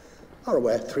are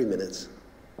aware, 3 minutes.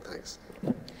 Thanks.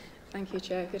 Thank you,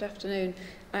 Chair. Good afternoon.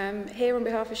 Here on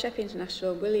behalf of Sheppey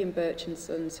International, William Birch and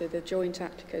Sons, who are the joint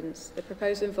applicants. The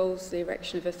proposal involves the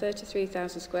erection of a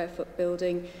 33,000 square foot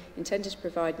building intended to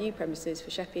provide new premises for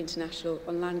Sheppey International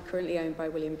on land currently owned by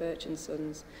William Birch and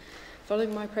Sons.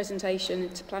 Following my presentation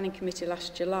to Planning Committee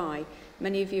last July,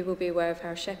 many of you will be aware of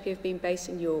how Sheppey have been based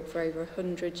in York for over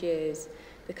 100 years.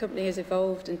 The company has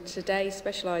evolved and today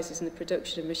specialises in the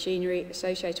production of machinery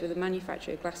associated with the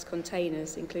manufacture of glass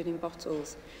containers, including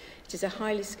bottles. It is a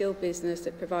highly skilled business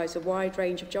that provides a wide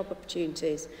range of job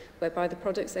opportunities, whereby the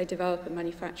products they develop and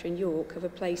manufacture in York have a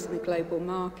place in the global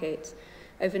market.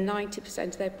 Over 90%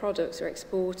 of their products are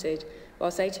exported,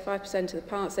 whilst 85% of the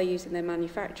parts they use in their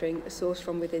manufacturing are sourced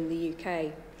from within the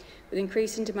UK. With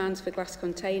increasing demands for glass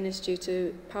containers due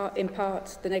to, in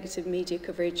part, the negative media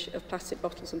coverage of plastic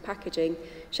bottles and packaging,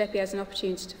 Sheppey has an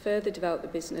opportunity to further develop the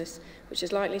business, which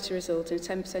is likely to result in a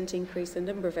 10% increase in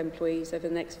the number of employees over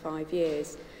the next 5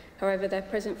 years. However, their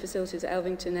present facilities at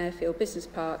Elvington Airfield Business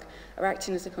Park are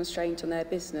acting as a constraint on their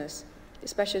business,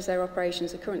 especially as their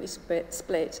operations are currently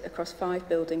split across 5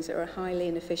 buildings that are highly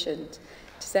inefficient.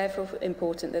 It is therefore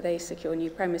important that they secure new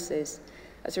premises.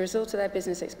 As a result of their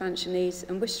business expansion needs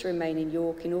and wish to remain in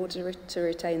York in order to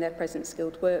retain their present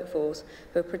skilled workforce,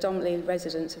 who are predominantly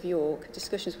residents of York,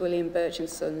 discussions with William Birch and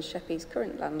Sons, Sheppey's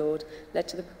current landlord, led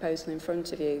to the proposal in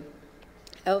front of you.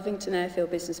 Elvington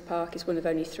Airfield Business Park is one of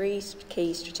only 3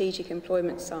 key strategic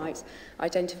employment sites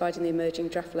identified in the emerging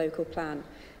draft local plan.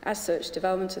 As such,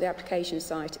 development of the application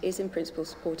site is in principle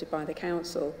supported by the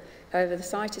Council. However, the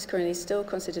site is currently still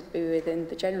considered to be within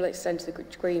the general extent of the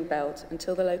green belt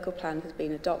until the local plan has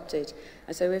been adopted,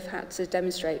 and so we've had to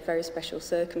demonstrate very special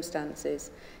circumstances.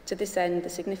 To this end, the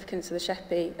significance of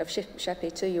the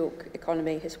Sheppey to York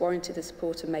economy has warranted the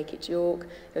support of Make It York,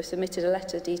 who have submitted a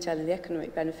letter detailing the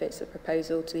economic benefits of the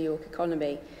proposal to the York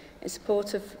economy. In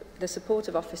support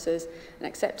of officers, an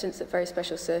acceptance that very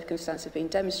special circumstances have been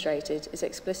demonstrated is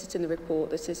explicit in the report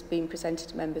that has been presented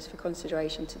to members for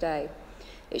consideration today.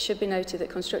 It should be noted that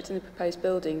constructing the proposed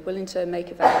building will in turn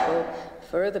make available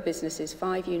for other businesses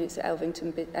 5 units at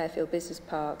Elvington Airfield Business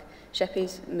Park.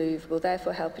 Sheppey's move will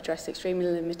therefore help address the extremely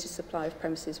limited supply of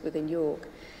premises within York.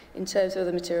 In terms of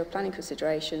the material planning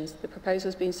considerations, the proposal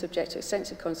has been subject to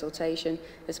extensive consultation,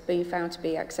 has been found to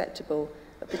be acceptable.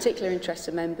 Of particular interest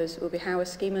to members will be how a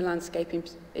scheme of landscaping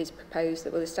is proposed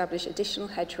that will establish additional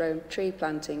hedgerow and tree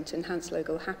planting to enhance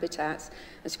local habitats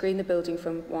and screen the building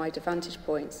from wider vantage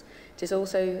points. It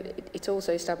also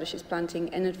establishes planting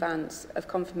in advance of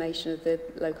confirmation of the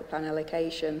local plan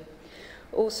allocation.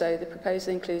 Also, the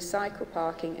proposal includes cycle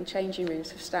parking and changing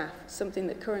rooms for staff, something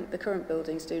that the current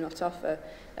buildings do not offer.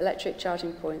 Electric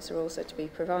charging points are also to be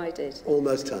provided.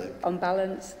 Almost time. On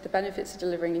balance, the benefits of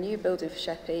delivering a new building for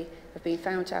Sheppey have been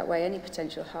found to outweigh any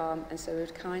potential harm, and so we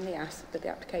would kindly ask that the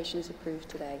application is approved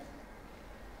today.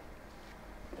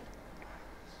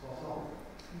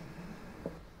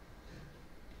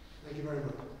 Thank you very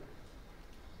much.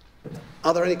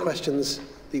 Are there any questions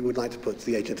that you would like to put to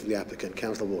the agent of the applicant,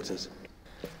 Councillor Waters?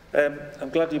 I'm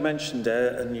glad you mentioned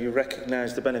and you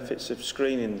recognise the benefits of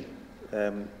screening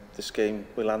the scheme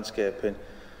with landscaping.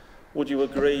 Would you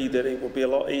agree that it would be a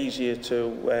lot easier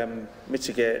to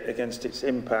mitigate against its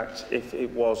impact if it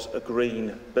was a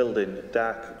green building,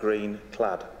 dark green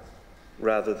clad,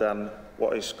 rather than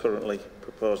what is currently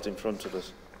proposed in front of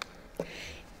us?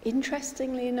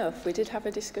 Interestingly enough, we did have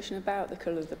a discussion about the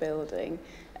colour of the building,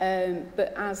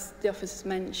 but as the officers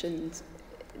mentioned,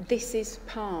 this is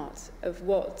part of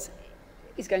what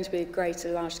is going to be a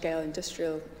greater large-scale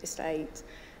industrial estate.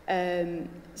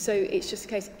 So it's just a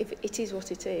case, if it is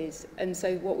what it is. And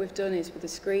so what we've done is, with the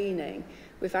screening,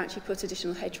 we've actually put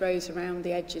additional hedgerows around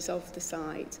the edges of the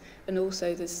site, and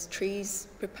also there's trees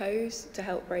proposed to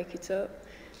help break it up.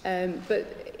 But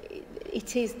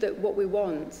it is that what we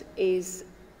want is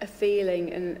a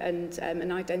feeling and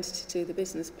an identity to the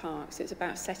business park. So it's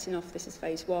about setting off, this is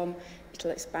phase one, it'll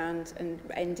expand and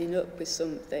ending up with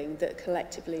something that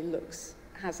collectively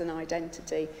has an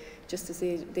identity, just as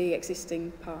the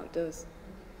existing park does.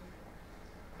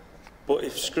 But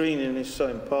if screening is so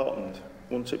important,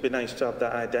 wouldn't it be nice to have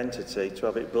that identity, to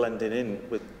have it blending in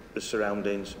with the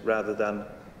surroundings, rather than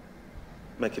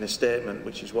making a statement,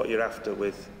 which is what you're after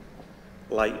with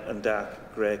light and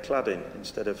dark grey cladding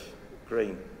instead of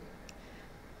green?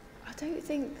 I don't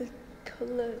think the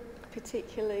colour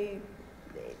particularly...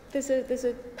 There's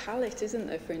a palette, isn't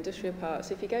there, for industrial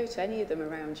parks? If you go to any of them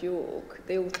around York,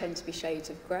 they all tend to be shades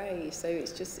of grey, so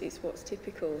it's what's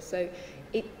typical. So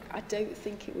I don't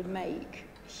think it would make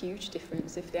a huge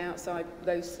difference if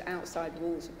those outside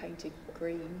walls were painted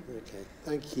green. Okay,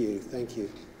 thank you.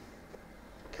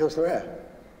 Councillor Eyre?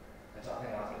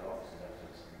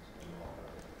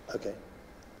 Okay.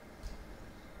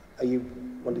 Are you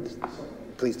wanting to...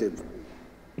 Please do.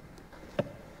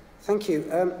 Thank you.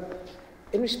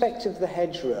 In respect of the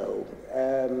hedgerow,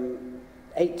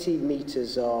 18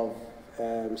 metres of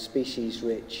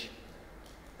species-rich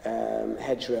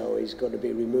hedgerow is going to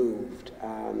be removed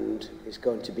and is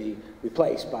going to be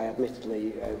replaced by,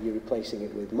 admittedly, you're replacing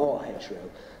it with more hedgerow.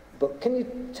 But can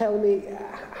you tell me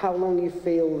how long you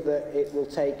feel that it will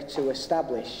take to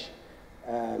establish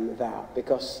that?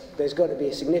 Because there's going to be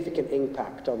a significant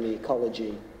impact on the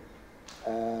ecology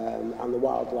and the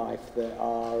wildlife that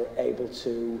are able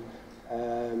to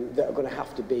that are going to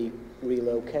have to be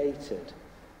relocated.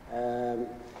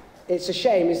 It's a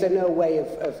shame. Is there no way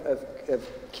of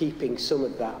keeping some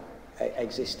of that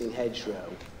existing hedgerow?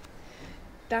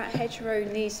 That hedgerow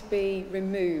needs to be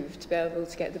removed to be able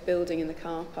to get the building and the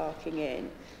car parking in.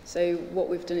 So what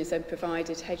we've done is then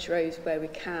provided hedgerows where we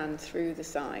can through the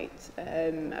site.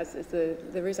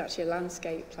 There is actually a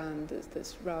landscape plan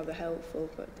that's rather helpful,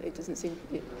 but it doesn't seem...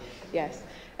 yes.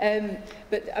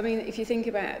 But, I mean, if you think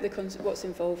about what's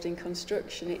involved in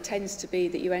construction, it tends to be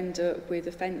that you end up with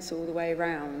a fence all the way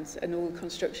around and all the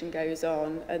construction goes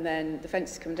on, and then the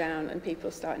fences come down and people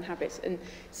start inhabits. And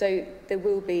so there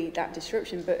will be that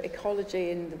disruption, but ecology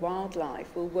and the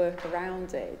wildlife will work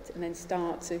around it and then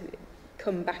start to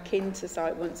come back into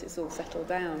site once it's all settled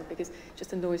down, because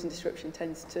just the noise and disruption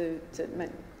tends to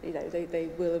you know, they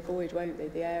will avoid, won't they,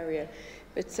 the area.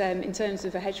 But in terms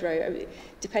of a hedgerow,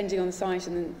 depending on the site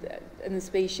and the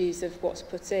species of what's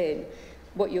put in,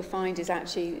 what you'll find is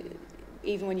actually,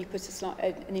 even when you put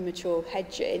an immature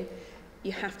hedge in,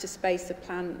 you have to space the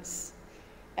plants.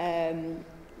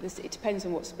 It depends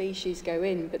on what species go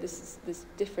in, but there's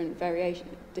different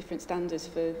standards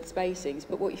for spacings.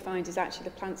 But what you find is actually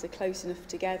the plants are close enough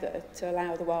together to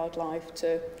allow the wildlife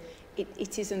to...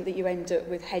 It isn't that you end up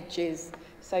with hedges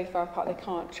so far apart they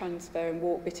can't transfer and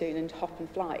walk between and hop and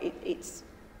fly.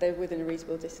 They're within a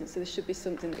reasonable distance, so there should be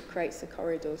something that creates the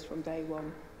corridors from day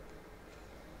one.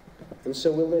 And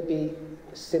so will there be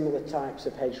similar types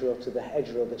of hedgerow to the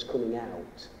hedgerow that's coming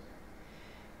out?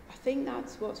 I think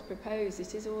that's what's proposed.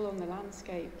 It is all on the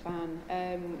landscape plan.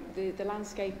 The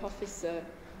landscape officer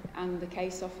and the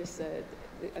case officer,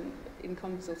 in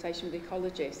consultation with the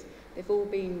ecologists, they've all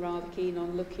been rather keen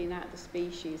on looking at the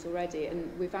species already,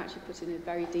 and we've actually put in a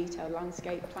very detailed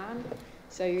landscape plan.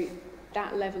 So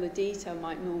that level of detail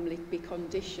might normally be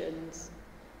conditions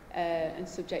and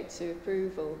subject to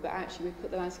approval, but actually we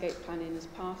put the landscape plan in as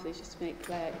part of it just to make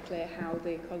clear how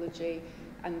the ecology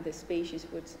and the species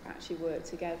would actually work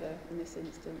together in this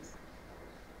instance.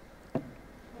 Thank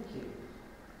you.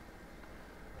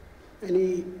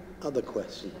 Any other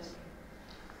questions?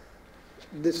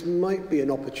 This might be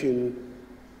an opportune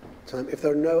time. If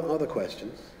there are no other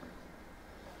questions,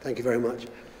 thank you very much.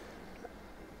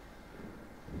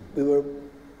 We were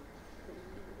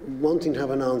wanting to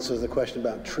have an answer to the question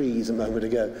about trees a moment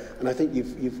ago, and I think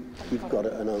you've got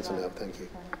an answer now. Thank you.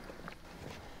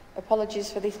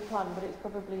 Apologies for this plan, but it's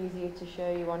probably easier to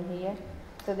show you on here.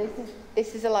 So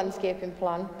this is a landscaping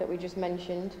plan that we just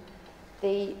mentioned.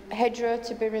 The hedgerow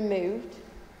to be removed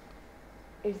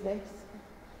is this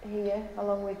here,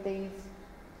 along with these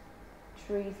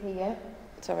trees here.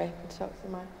 Sorry, I talked to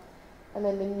my. And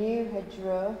then the new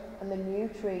hedgerow and the new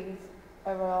trees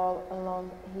are all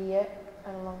along here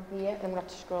and along here. And I'm going to have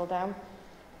to scroll down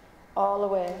all the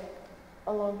way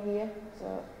along here.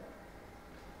 So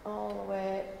all the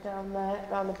way down there,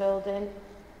 around the building,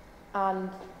 and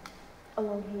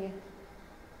along here.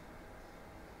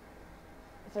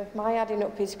 So if my adding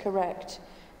up is correct,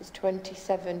 there's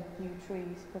 27 new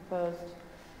trees proposed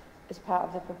as part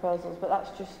of the proposals, but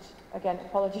that's just, again,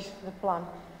 apologies for the plan,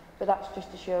 but that's just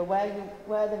to show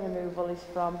where the removal is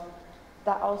from.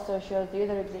 That also shows the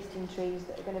other existing trees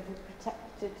that are going to be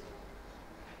protected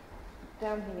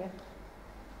down here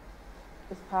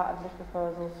as part of the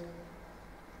proposals.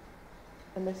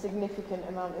 And the significant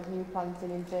amount of new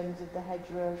planting in terms of the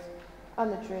hedgerows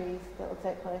and the trees that will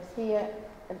take place here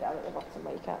and down at the bottom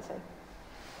where you can't see.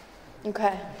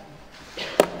 Okay.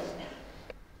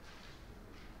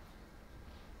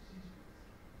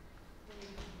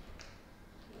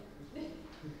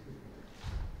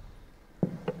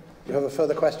 You have a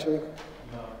further question,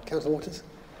 no. Councillor Waters?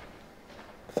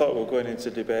 I thought we were going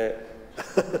into debate.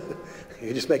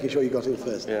 You're just making sure you got in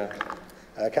first. Yeah.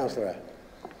 Councillor Eyre.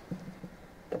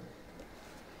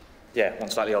 Yeah, one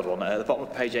slightly odd one. At the bottom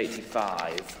of page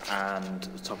 85 and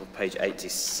the top of page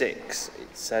 86,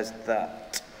 it says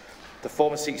that the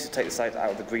former seeks to take the site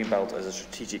out of the green belt as a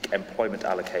strategic employment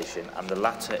allocation, and the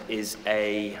latter is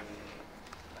a...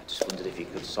 I just wondered if you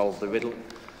could solve the riddle.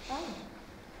 Oh.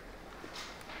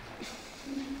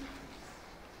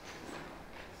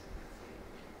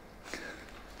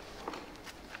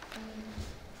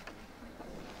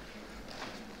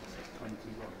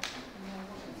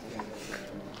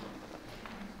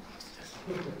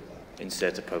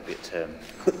 Insert appropriate term.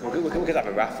 we could have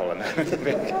a raffle and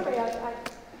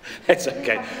it's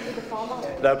okay.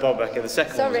 No problem, Becca. The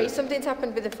second Sorry, something's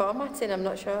happened with the formatting, I'm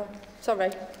not sure.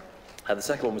 Sorry. The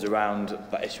second one was around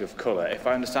that issue of colour. If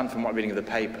I understand from what I'm reading of the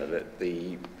paper that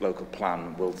the local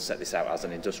plan will set this out as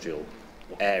an industrial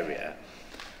area,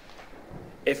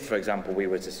 if, for example, we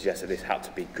were to suggest that this had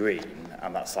to be green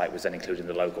and that site was then included in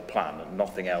the local plan and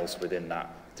nothing else within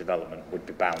that development would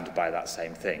be bound by that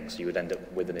same thing. So you would end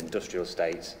up with an industrial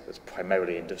estate that's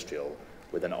primarily industrial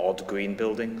with an odd green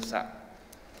building. Is that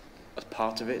as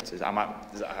part of it? Is that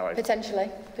how I...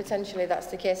 Potentially that's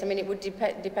the case. I mean, it would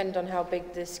depend on how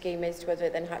big the scheme is, whether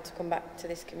it then had to come back to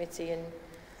this committee and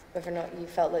whether or not you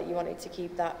felt that you wanted to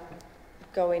keep that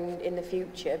going in the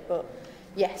future. But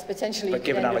yes, potentially. But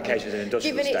given allocation as an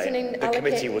industrial estate, the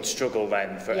committee would struggle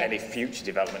then for any future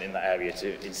development in that area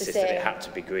to insist that it had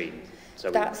to be green. So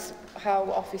that's how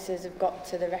officers have got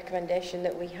to the recommendation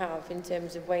that we have in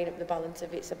terms of weighing up the balance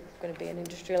of it's going to be an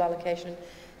industrial allocation.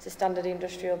 It's a standard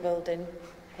industrial building,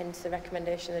 hence the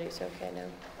recommendation that it's okay now,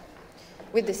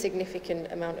 with the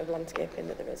significant amount of landscaping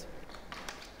that there is.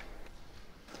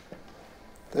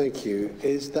 Thank you.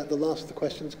 Is that the last of the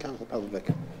questions, Councillor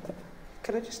Pavlovic?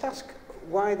 Can I just ask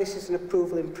why this is an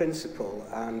approval in principle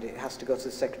and it has to go to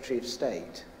the Secretary of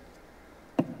State?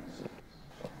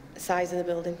 The size of the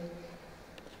building.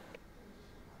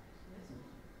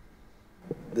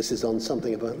 This is on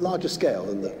something of a larger scale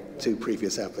than the two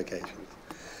previous applications.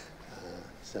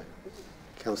 So,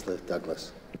 Councillor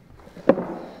Douglas.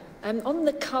 On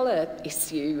the colour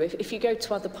issue, if you go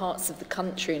to other parts of the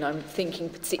country, and I'm thinking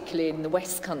particularly in the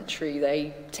West Country,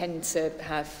 they tend to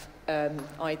have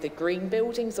either green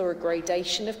buildings or a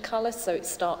gradation of colour, so it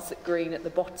starts at green at the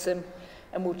bottom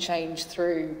and will change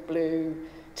through blue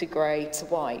to grey to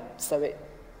white, so it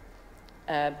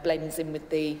blends in with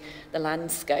the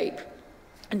landscape.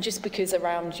 And just because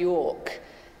around York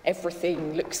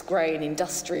everything looks grey and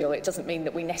industrial, it doesn't mean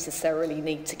that we necessarily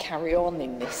need to carry on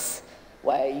in this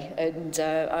way. And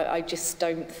I just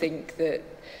don't think that,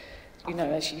 you know,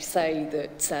 as you say,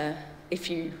 that if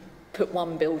you put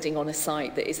one building on a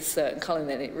site that is a certain colour,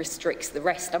 then it restricts the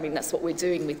rest. I mean, that's what we're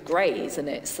doing with grey, isn't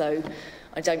it? So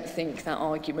I don't think that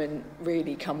argument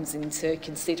really comes into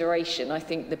consideration. I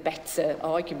think the better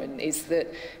argument is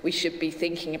that we should be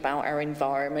thinking about our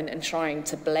environment and trying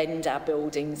to blend our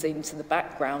buildings into the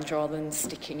background rather than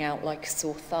sticking out like a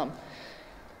sore thumb.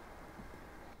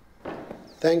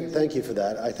 Thank you for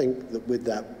that. I think that with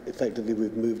that, effectively,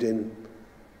 we've moved in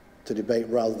to debate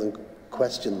rather than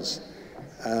questions.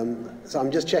 So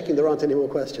I'm just checking there aren't any more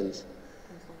questions.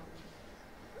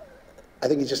 I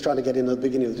think he's just trying to get in at the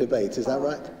beginning of the debate. Is that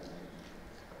right?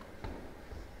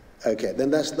 Okay,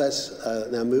 then let's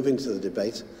now move into the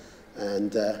debate.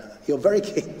 And you're very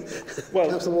keen. Well,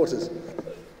 Councillor Waters.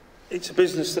 It's a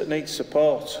business that needs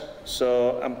support,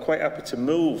 so I'm quite happy to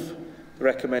move the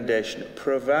recommendation,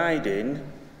 providing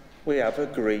we have a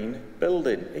green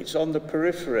building. It's on the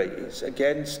periphery. It's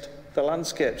against the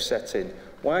landscape setting.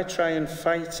 Why try and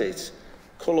fight it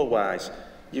colour-wise?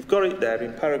 You've got it there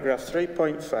in paragraph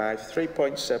 3.5,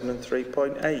 3.7 and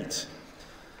 3.8.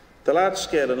 The large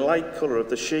scale and light colour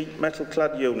of the sheet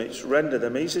metal-clad units render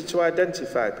them easy to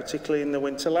identify, particularly in the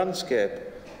winter landscape.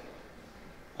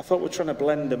 I thought we're trying to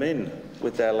blend them in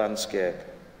with their landscape.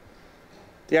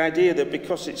 The idea that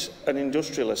because it's an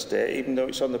industrial estate, even though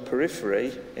it's on the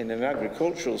periphery in an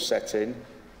agricultural setting,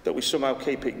 that we somehow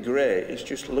keep it grey is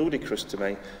just ludicrous to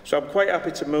me. So I'm quite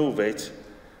happy to move it,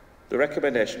 the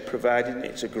recommendation, providing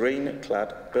it's a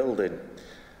green-clad building.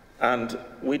 And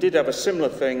we did have a similar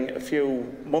thing a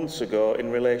few months ago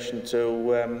in relation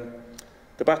to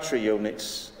the battery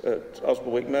units at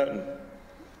Osborwick Merton,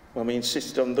 when we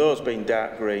insisted on those being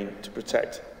dark green to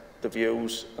protect the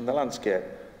views and the landscape.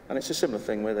 And it's a similar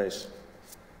thing with this.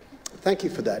 Thank you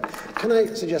for that. Can I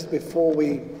suggest before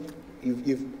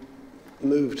you've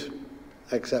moved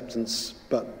acceptance,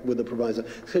 but with a proviso.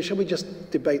 So shall we just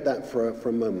debate that for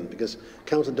a moment? Because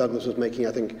Councillor Douglas was making,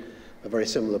 I think, a very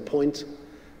similar point.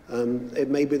 It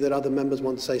may be that other members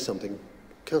want to say something.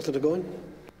 Councillor de Goin?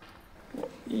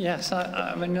 Yes,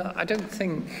 I mean, I don't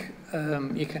think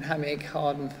you can make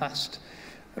hard and fast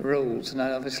rules, and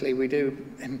obviously we do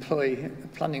employ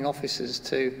planning officers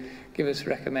to give us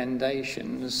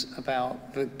recommendations about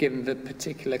given the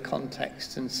particular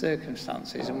context and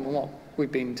circumstances, and what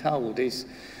we've been told is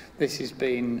this has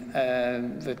been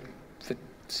the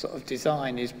sort of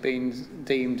design is being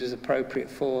deemed as appropriate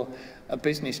for a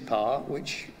business park,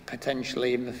 which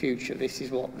potentially in the future this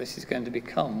is what this is going to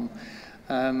become.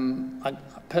 I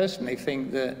personally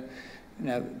think that, you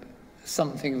know,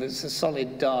 something that's a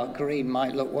solid dark green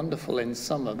might look wonderful in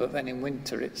summer, but then in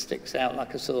winter it sticks out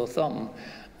like a sore thumb.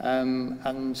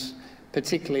 And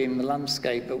particularly in the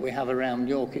landscape that we have around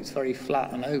York, it's very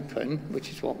flat and open, which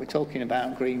is what we're talking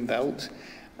about, green belt.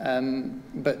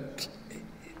 But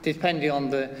depending on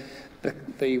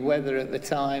the weather at the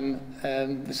time,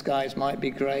 the skies might be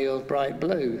grey or bright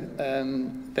blue.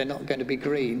 They're not going to be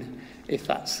green if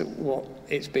that's what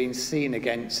it's been seen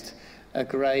against. A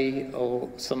grey or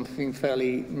something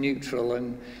fairly neutral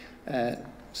and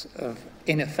sort of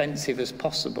inoffensive as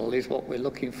possible is what we're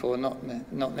looking for, not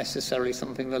necessarily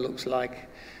something that looks like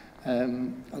a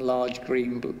large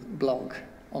green block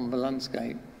on the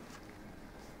landscape.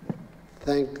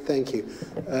 Thank you.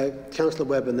 Councillor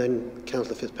Webb and then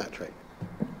Councillor Fitzpatrick.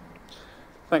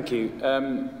 Thank you.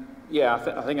 Yeah,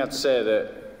 I think I'd say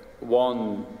that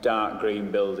one dark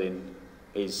green building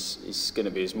is going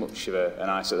to be as much of an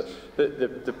eyesore.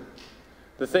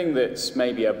 The thing that's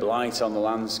maybe a blight on the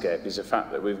landscape is the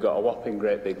fact that we've got a whopping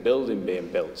great big building being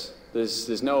built.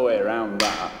 There's no way around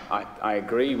that. I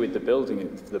agree with the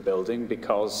building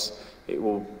because it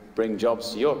will bring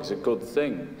jobs to York. It's a good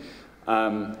thing.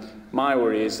 My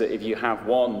worry is that if you have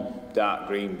one dark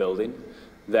green building,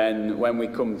 then when we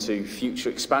come to future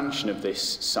expansion of this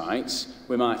site,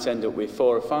 we might end up with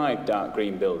 4 or 5 dark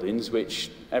green buildings,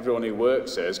 which everyone who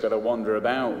works there has got to wander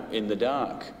about in the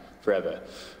dark forever.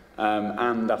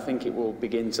 And I think it will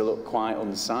begin to look quite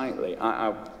unsightly.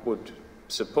 I would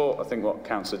support, I think, what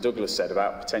Councillor Douglas said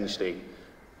about potentially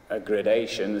a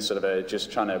gradation, sort of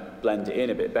just trying to blend it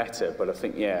in a bit better. But I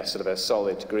think, yeah, sort of a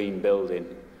solid green building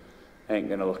ain't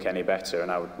going to look any better,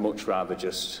 and I would much rather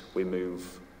just we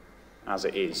move as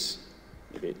it is,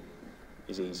 if it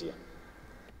is easier.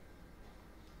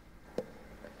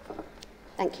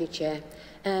 Thank you, Chair.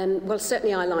 Well,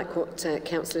 certainly I like what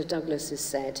Councillor Douglas has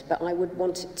said, but I would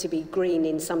want it to be green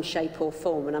in some shape or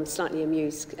form, and I'm slightly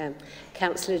amused,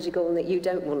 Councillor de Gaulle, that you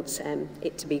don't want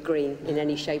it to be green in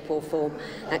any shape or form,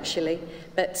 actually.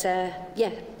 But, yeah,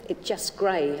 it just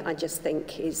grey, I just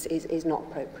think, is not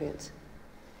appropriate.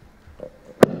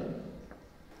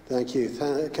 Thank you.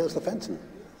 Councillor Fenton.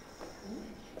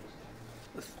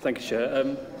 Thank you,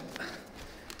 Chair.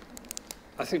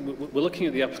 I think we're looking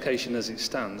at the application as it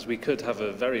stands. We could have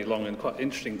a very long and quite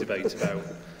interesting debate about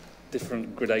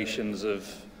different gradations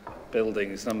of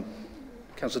buildings.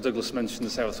 Councillor Douglas mentioned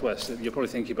the South West. You're probably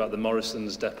thinking about the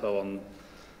Morrison's depot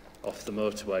off the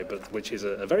motorway, but which is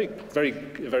a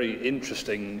very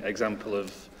interesting example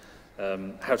of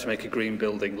how to make a green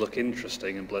building look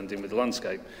interesting and blend in with the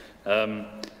landscape.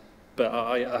 But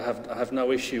I have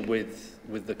no issue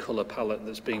with the colour palette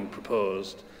that's being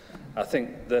proposed. I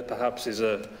think there perhaps is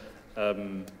a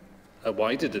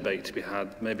wider debate to be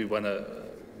had, maybe when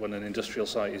an industrial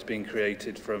site is being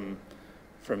created from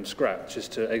scratch, as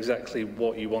to exactly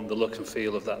what you want the look and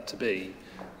feel of that to be.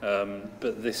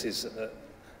 But this is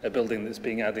a building that's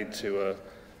being added to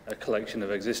a collection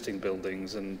of existing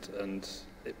buildings, and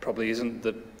it probably isn't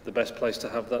the best place to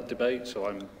have that debate. So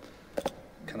I'm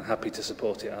kind of happy to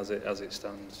support it as it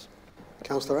stands.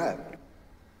 Councillor Abb.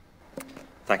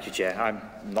 Thank you, Chair. I'm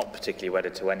not particularly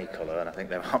wedded to any colour, and I think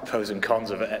there aren't pros and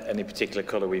cons of any particular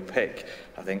colour we pick.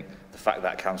 I think the fact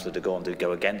that Councillor de Gaulle did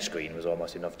go against green was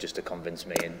almost enough just to convince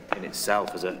me in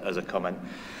itself as a comment.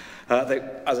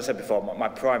 As I said before, my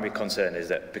primary concern is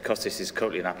that because this is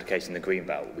currently an application in the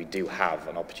Greenbelt, we do have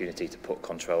an opportunity to put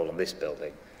control on this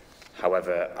building.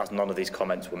 However, as none of these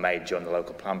comments were made during the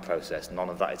local plan process, none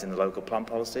of that is in the local plan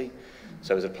policy.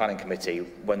 So as a planning committee,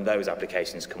 when those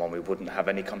applications come on, we wouldn't have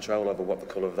any control over what the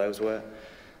colour of those were.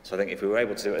 So I think if we were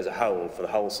able to do it as a whole for the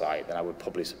whole site, then I would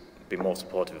probably be more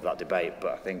supportive of that debate.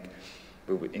 But I think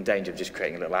we're in danger of just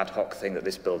creating a little ad hoc thing that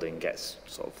this building gets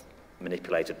sort of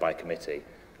manipulated by committee,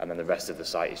 and then the rest of the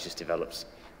site is just develops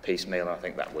piecemeal, and I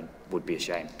think that would be a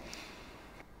shame.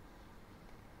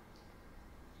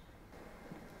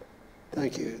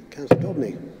 Thank you. Councillor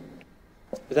Dobney.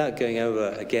 Without going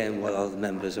over again what other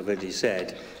members have already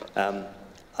said,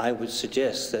 I would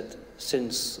suggest that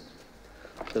since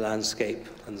the landscape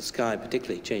and the sky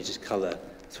particularly changes colour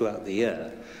throughout the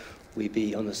year, we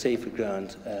be on the safer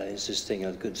ground insisting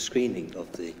on good screening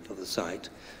of the site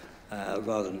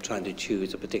rather than trying to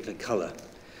choose a particular colour.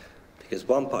 Because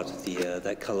one part of the year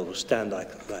that colour will stand like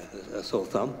a sore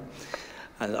thumb,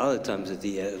 and at other times of the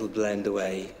year it will blend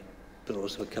away but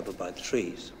also covered by the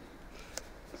trees.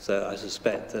 So I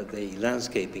suspect that the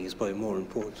landscaping is probably more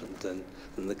important than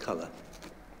the colour.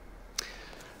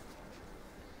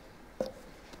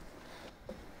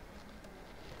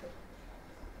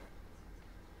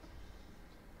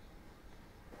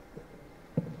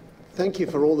 Thank you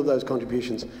for all of those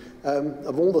contributions.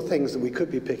 Of all the things that we could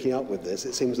be picking up with this,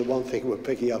 it seems the one thing we're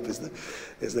picking up is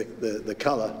the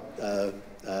colour.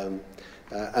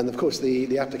 And of course,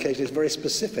 the application is very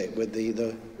specific with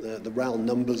the round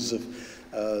numbers of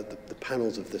the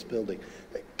panels of this building.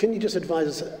 Can you just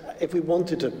advise us, if we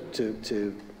wanted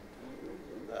to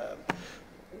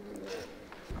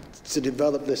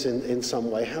develop this in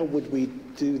some way, how would we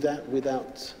do that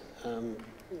without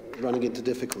running into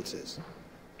difficulties?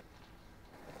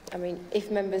 I mean,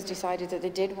 if members decided that they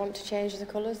did want to change the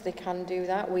colours, they can do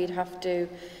that. We'd have to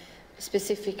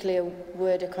specifically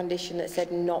word a condition that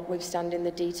said notwithstanding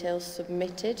the details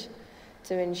submitted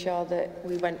to ensure that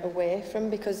we went away from,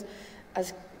 because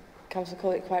as Councillor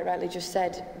Corbett quite rightly just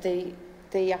said,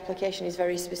 the application is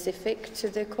very specific to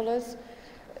the colours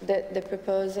that they're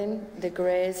proposing, the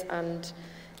greys, and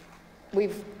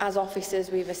as officers,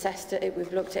 we've assessed it,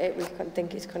 we've looked at it, we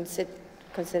think it's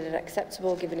considered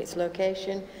acceptable given its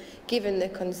location, given the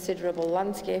considerable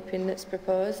landscaping that's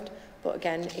proposed. But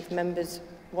again, if members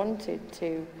wanted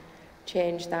to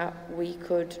change that, we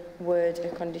could word a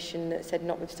condition that said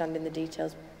notwithstanding the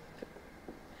details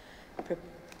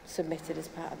submitted as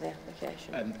part of the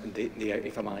application.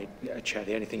 If I might, Chair,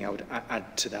 the only thing I would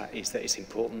add to that is that it's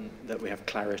important that we have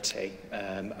clarity,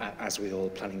 as with all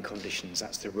planning conditions,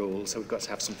 that's the rule, so we've got to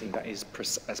have something that is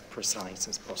as precise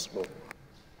as possible.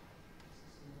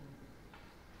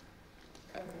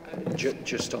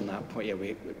 Just on that point, yeah,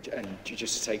 and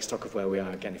just to take stock of where we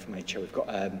are, again, if I may, Chair, we've got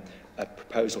a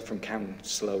proposal from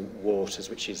Councillor Waters,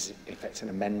 which is in effect an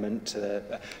amendment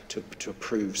to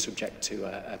approve subject to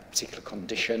a particular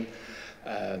condition.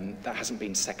 That hasn't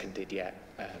been seconded yet,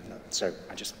 so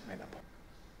I just made that point.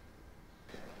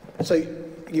 So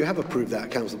you have approved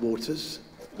that, Councillor Waters.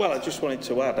 Well, I just wanted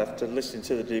to add, after listening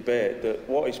to the debate, that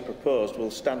what is proposed will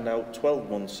stand out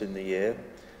 12 months in the year,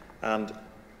 and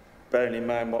bearing in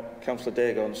mind what Councillor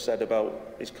Dagon said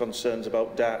about his concerns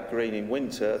about dark green in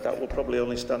winter, that will probably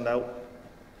only stand out,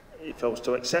 if I was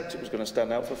to accept it, was going to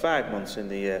stand out for 5 months in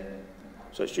the year.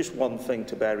 So it's just one thing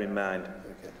to bear in mind.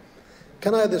 Okay.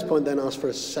 Can I at this point then ask for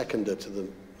a seconder to the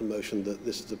motion that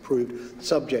this is approved,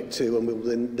 subject to, and we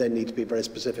will then need to be very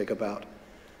specific about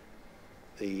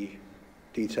the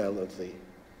detail of the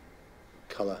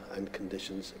colour and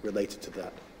conditions related to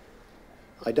that.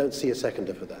 I don't see a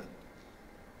seconder for that.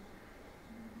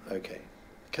 Okay.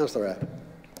 Councillor Eyre.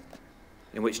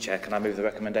 In which, Chair, can I move the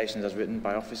recommendations as written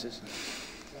by officers?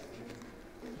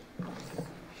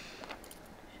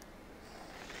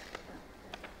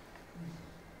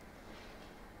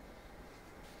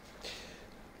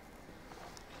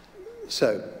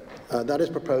 So, that is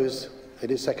proposed.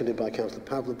 It is seconded by Councillor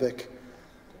Pavlovic.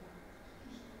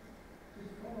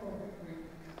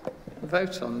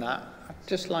 Vote on that. I'd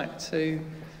just like to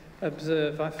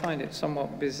observe, I find it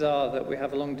somewhat bizarre that we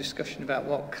have a long discussion about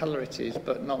what colour it is,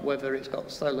 but not whether it's got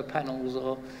solar panels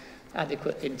or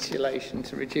adequate insulation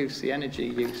to reduce the energy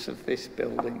use of this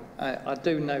building. I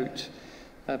do note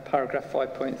paragraph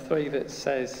 5.3 that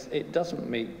says it doesn't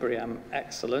meet BREEAM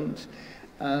Excellent.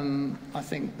 I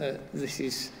think that this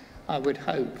is, I would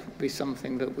hope, be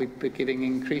something that we'd be giving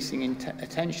increasing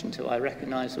attention to. I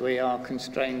recognise we are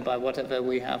constrained by whatever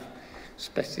we have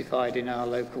specified in our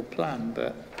local plan,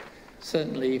 but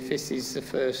certainly if this is the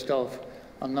first of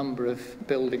a number of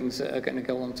buildings that are going to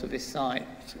go onto this site,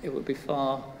 it would be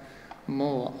far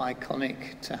more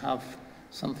iconic to have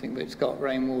something that's got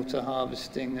rainwater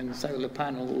harvesting and solar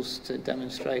panels to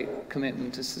demonstrate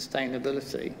commitment to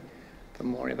sustainability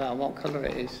than worry about what colour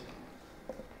it is.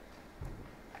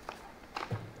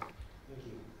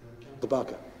 The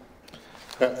Barker.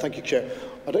 Thank you, Chair.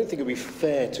 I don't think it would be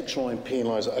fair to try and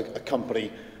penalise a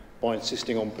company by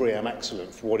insisting on BREEAM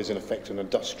Excellent for what is in effect an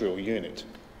industrial unit.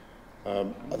 I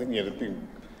think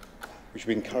we should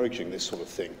be encouraging this sort of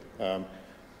thing. And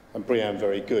BREEAM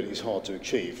very good is hard to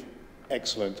achieve.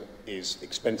 Excellent is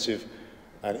expensive,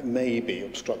 and it may be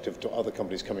obstructive to other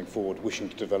companies coming forward wishing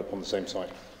to develop on the same site.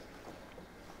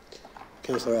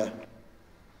 Councillor Eyre.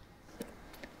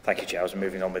 Thank you, Chair. I was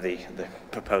moving on with the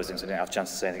proposing, so I didn't have a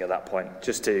chance to say anything at that point.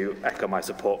 Just to echo my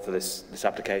support for this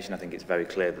application, I think it's very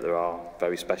clear that there are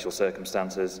very special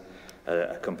circumstances.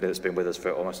 A company that's been with us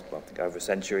for almost, well, I think over a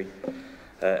century.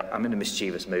 I'm in a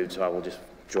mischievous mood, so I will just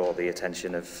draw the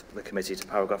attention of the committee to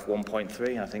paragraph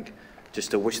 1.3. I think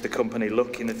just to wish the company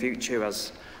luck in the future,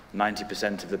 as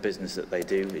 90% of the business that they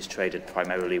do is traded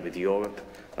primarily with Europe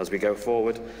as we go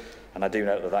forward. And I do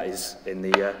note that that is in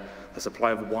the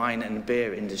supply of wine and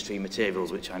beer industry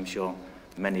materials, which I'm sure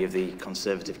many of the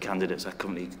Conservative candidates are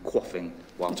currently quaffing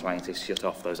while trying to shut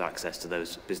off those access to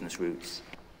those business routes.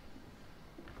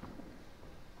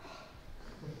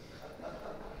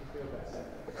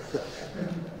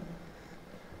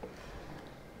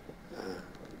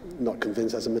 Not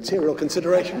convinced as a material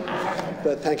consideration,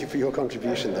 but thank you for your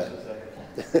contribution there.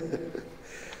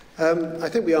 I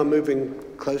think we are moving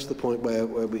close to the point where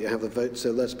we have a vote,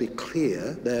 so let's be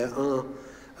clear. There are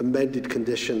amended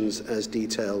conditions as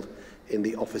detailed in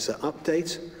the officer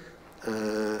update.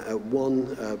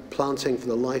 One, planting for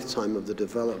the lifetime of the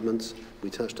development, we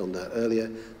touched on that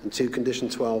earlier, and 2, condition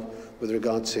 12 with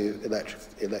regard to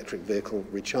electric vehicle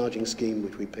recharging scheme,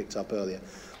 which we picked up earlier.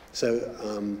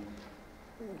 So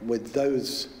with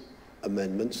those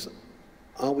amendments,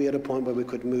 are we at a point where we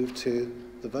could move to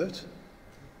the vote?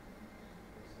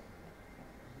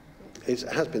 It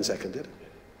has been seconded.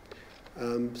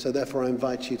 So therefore I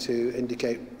invite you to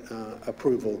indicate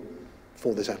approval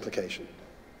for this application.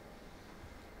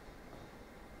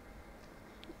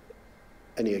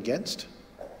 Any against?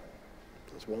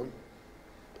 That's one.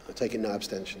 I take it no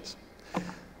abstentions.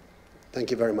 Thank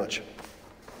you very much.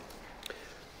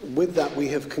 With that, we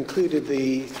have concluded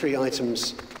the 3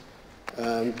 items,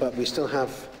 but we still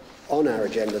have on our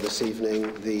agenda this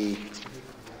evening the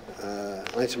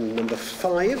item number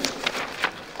 5.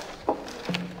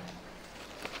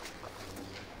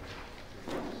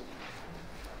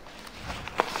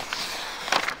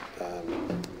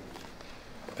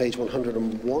 Page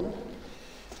 101,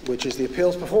 which is the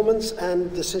appeals performance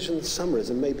and decision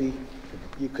summaries. And maybe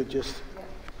you could just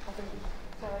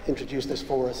introduce this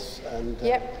for us and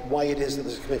why it is that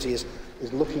the committee is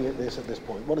looking at this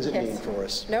point. What does it mean for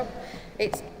us? No,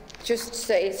 it's just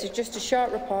a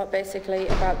short report basically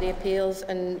about the appeals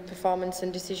and performance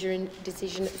and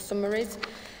decision summaries.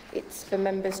 It's for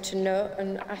members to note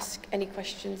and ask any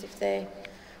questions if they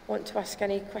want to ask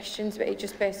any questions, but it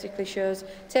just basically shows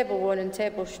table 1 and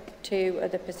table 2 are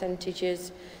the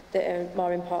percentages that are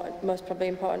more important, most probably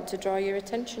important to draw your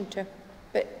attention to.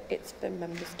 But it's for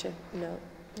members to know.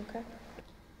 Okay.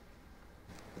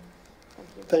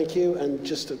 Thank you. And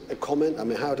just a comment, I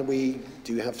mean,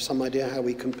 do you have some idea how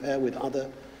we compare with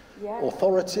other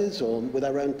authorities or with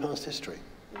our own past history?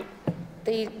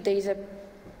 These are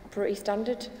pretty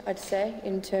standard, I'd say,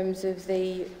 in terms of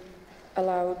the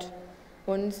allowed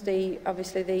ones.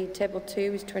 Obviously the table 2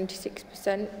 is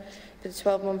 26% for the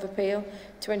 12-month appeal.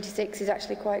 26 is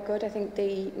actually quite good. I think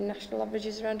the national average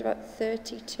is around about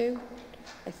 32,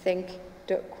 I think.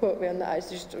 Don't quote me on that, it's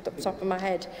just at the top of my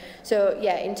head. So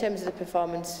yeah, in terms of the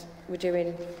performance, we're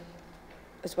doing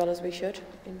as well as we should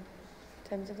in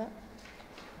terms of that.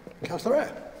 Councillor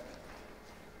Eyre.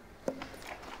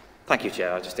 Thank you,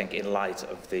 Chair. I just think in light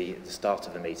of the start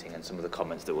of the meeting and some of the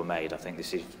comments that were made, I think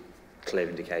this is a clear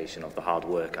indication of the hard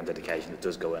work and dedication that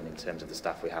does go in terms of the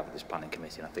staff we have at this planning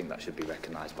committee, and I think that should be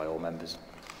recognised by all members.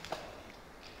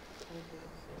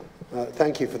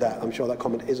 Thank you for that. I'm sure that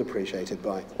comment is appreciated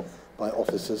by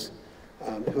officers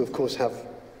who, of course, have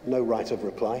no right of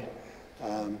reply.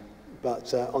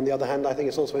 But on the other hand, I think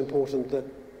it's also important that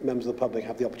members of the public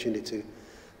have the opportunity to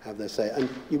have their say. And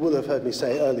you will have heard me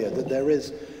say earlier that there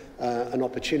is an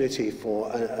opportunity for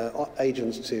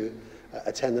agents to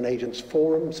attend an agents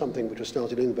forum, something which was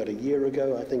started in about a year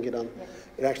ago. I think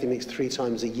it actually meets 3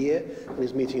 times a year and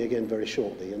is meeting again very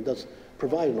shortly and does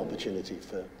provide an opportunity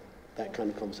for that kind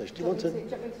of conversation. Do you want to?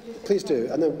 Please do.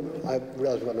 And then I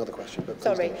realise we've got another question. But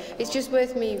sorry, it's just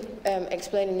worth me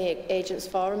explaining the agents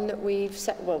forum that we've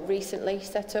recently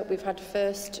set up. We've had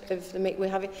first of the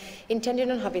we're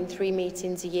intending on having 3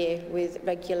 meetings a year with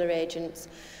regular agents,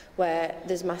 where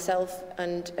there's myself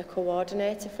and a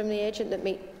coordinator from the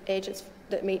agents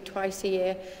that meet twice a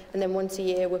year, and then once a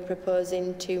year we're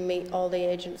proposing to meet all the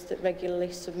agents that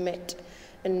regularly submit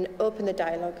and open the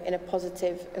dialogue in a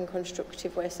positive and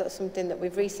constructive way. So that's something that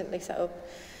we've recently set up.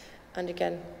 And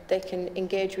again, they can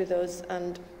engage with us,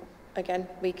 and again,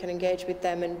 we can engage with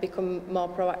them and become more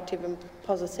proactive and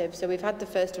positive. So we've had the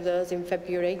first of those in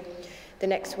February. The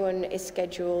next one is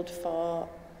scheduled for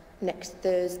next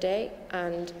Thursday,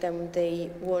 and then the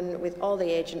one with all the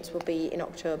agents will be in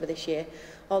October this year.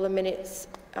 All the minutes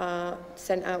are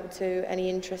sent out to any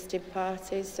interested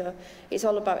parties. So it's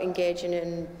all about engaging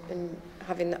and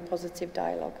having that positive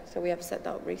dialogue. So we have set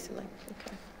that up recently.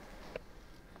 Okay.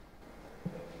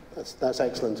 That's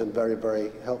excellent and very,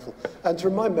 very helpful. And to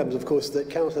remind members, of course, that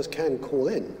councillors can call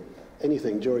in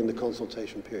anything during the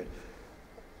consultation period.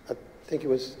 I think it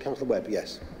was Councillor Webb,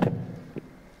 yes.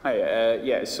 Hi,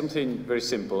 yeah, it's something very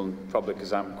simple, and probably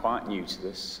because I'm quite new to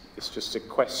this. It's just a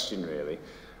question, really.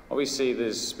 Obviously,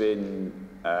 there's been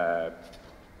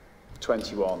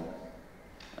 21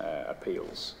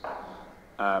 appeals.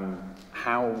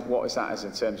 What is that as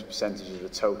in terms of percentage of the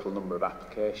total number of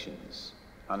applications?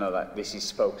 I know that this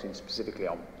is focusing specifically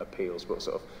on appeals, but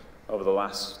sort of over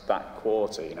that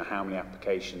quarter, you know, how many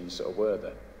applications sort of were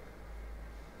there?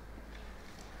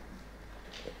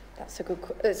 That's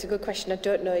a good question. I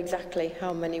don't know exactly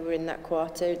how many were in that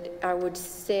quarter. I would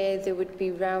say there would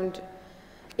be around,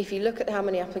 if you look at how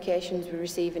many applications we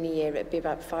receive in a year, it'd be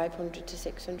about 500 to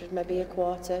 600 maybe a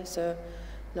quarter, so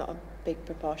not a big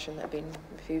proportion that have been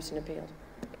refused and appealed.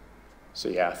 So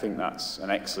yeah, I think that's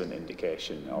an excellent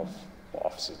indication of what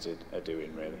officers are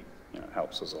doing, really. You know, it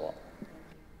helps us a lot.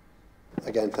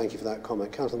 Again, thank you for that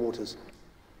comment. Councillor Waters.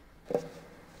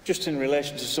 Just in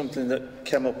relation to something that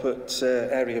came up at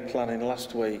area planning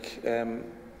last week,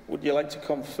 would you like to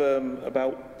confirm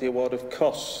about the award of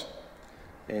costs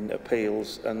in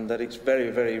appeals, and that it's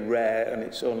very, very rare and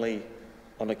it's only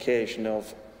on occasion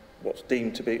of what's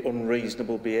deemed to be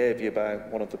unreasonable behaviour by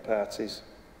one of the parties?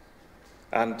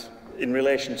 And in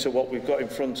relation to what we've got in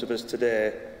front of us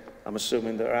today, I'm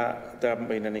assuming there haven't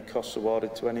been any costs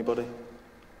awarded to anybody?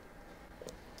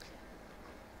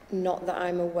 Not that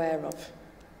I'm aware of.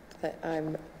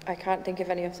 I can't think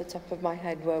of any off the top of my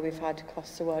head where we've had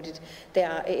costs awarded.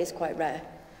 It is quite rare.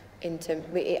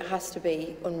 It has to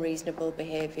be unreasonable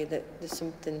behaviour, that there's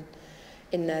something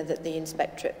in there that the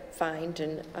inspectorate find,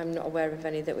 and I'm not aware of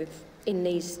any that we've, in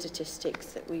these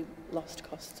statistics, that we lost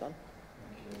costs on.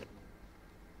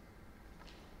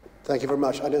 Thank you very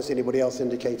much. I don't see anybody else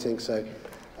indicating, so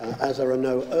as there are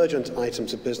no urgent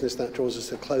items of business, that draws us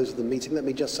to the close of the meeting. Let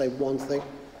me just say one thing.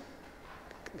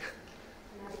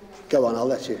 Go on, I'll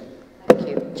let you. Thank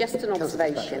you. just an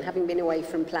observation. Having been away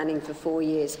from planning for 4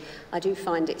 years, I do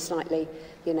find it slightly,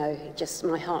 you know, just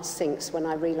my heart sinks when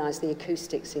I realise the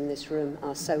acoustics in this room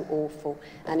are so awful.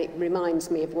 And it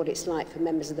reminds me of what it's like for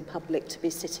members of the public to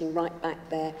be sitting right back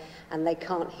there and they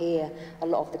can't hear a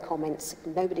lot of the comments.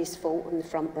 Nobody's fault in the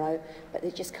front row, but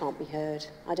they just can't be heard.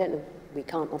 I don't know, we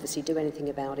can't obviously do anything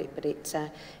about it, but it's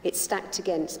stacked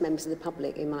against members of the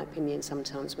public, in my opinion,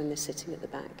 sometimes when they're sitting at the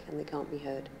back and they can't be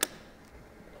heard.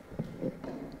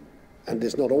 And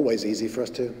it's not always easy for us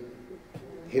to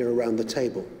hear around the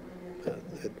table.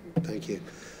 Thank you.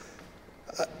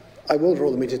 I will draw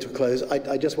the meeting to a close.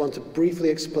 I just want to briefly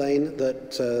explain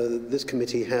that this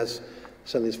committee has,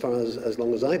 certainly as far as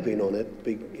long as I've been on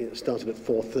it, started at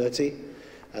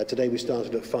 4:30. Today we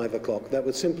started at 5 o'clock. That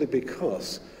was simply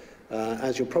because,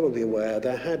 as you're probably aware,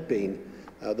 there had been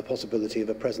the possibility of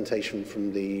a presentation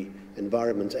from the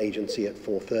Environment Agency at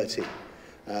 4:30.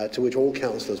 To which all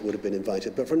councillors would have been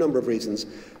invited, but for a number of reasons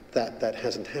that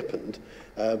hasn't happened.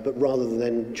 But rather than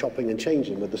then chopping and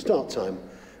changing with the start time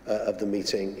of the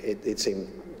meeting, it seemed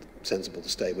sensible to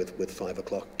stay with 5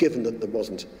 o'clock, given that there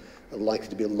wasn't likely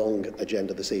to be a long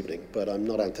agenda this evening. But I'm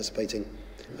not anticipating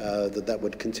that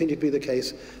would continue to be the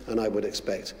case, and I would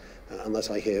expect, unless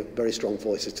I hear very strong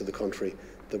voices to the contrary,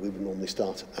 that we would normally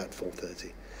start at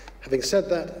 4:30. Having said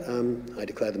that, I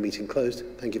declare the meeting closed.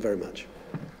 Thank you very much.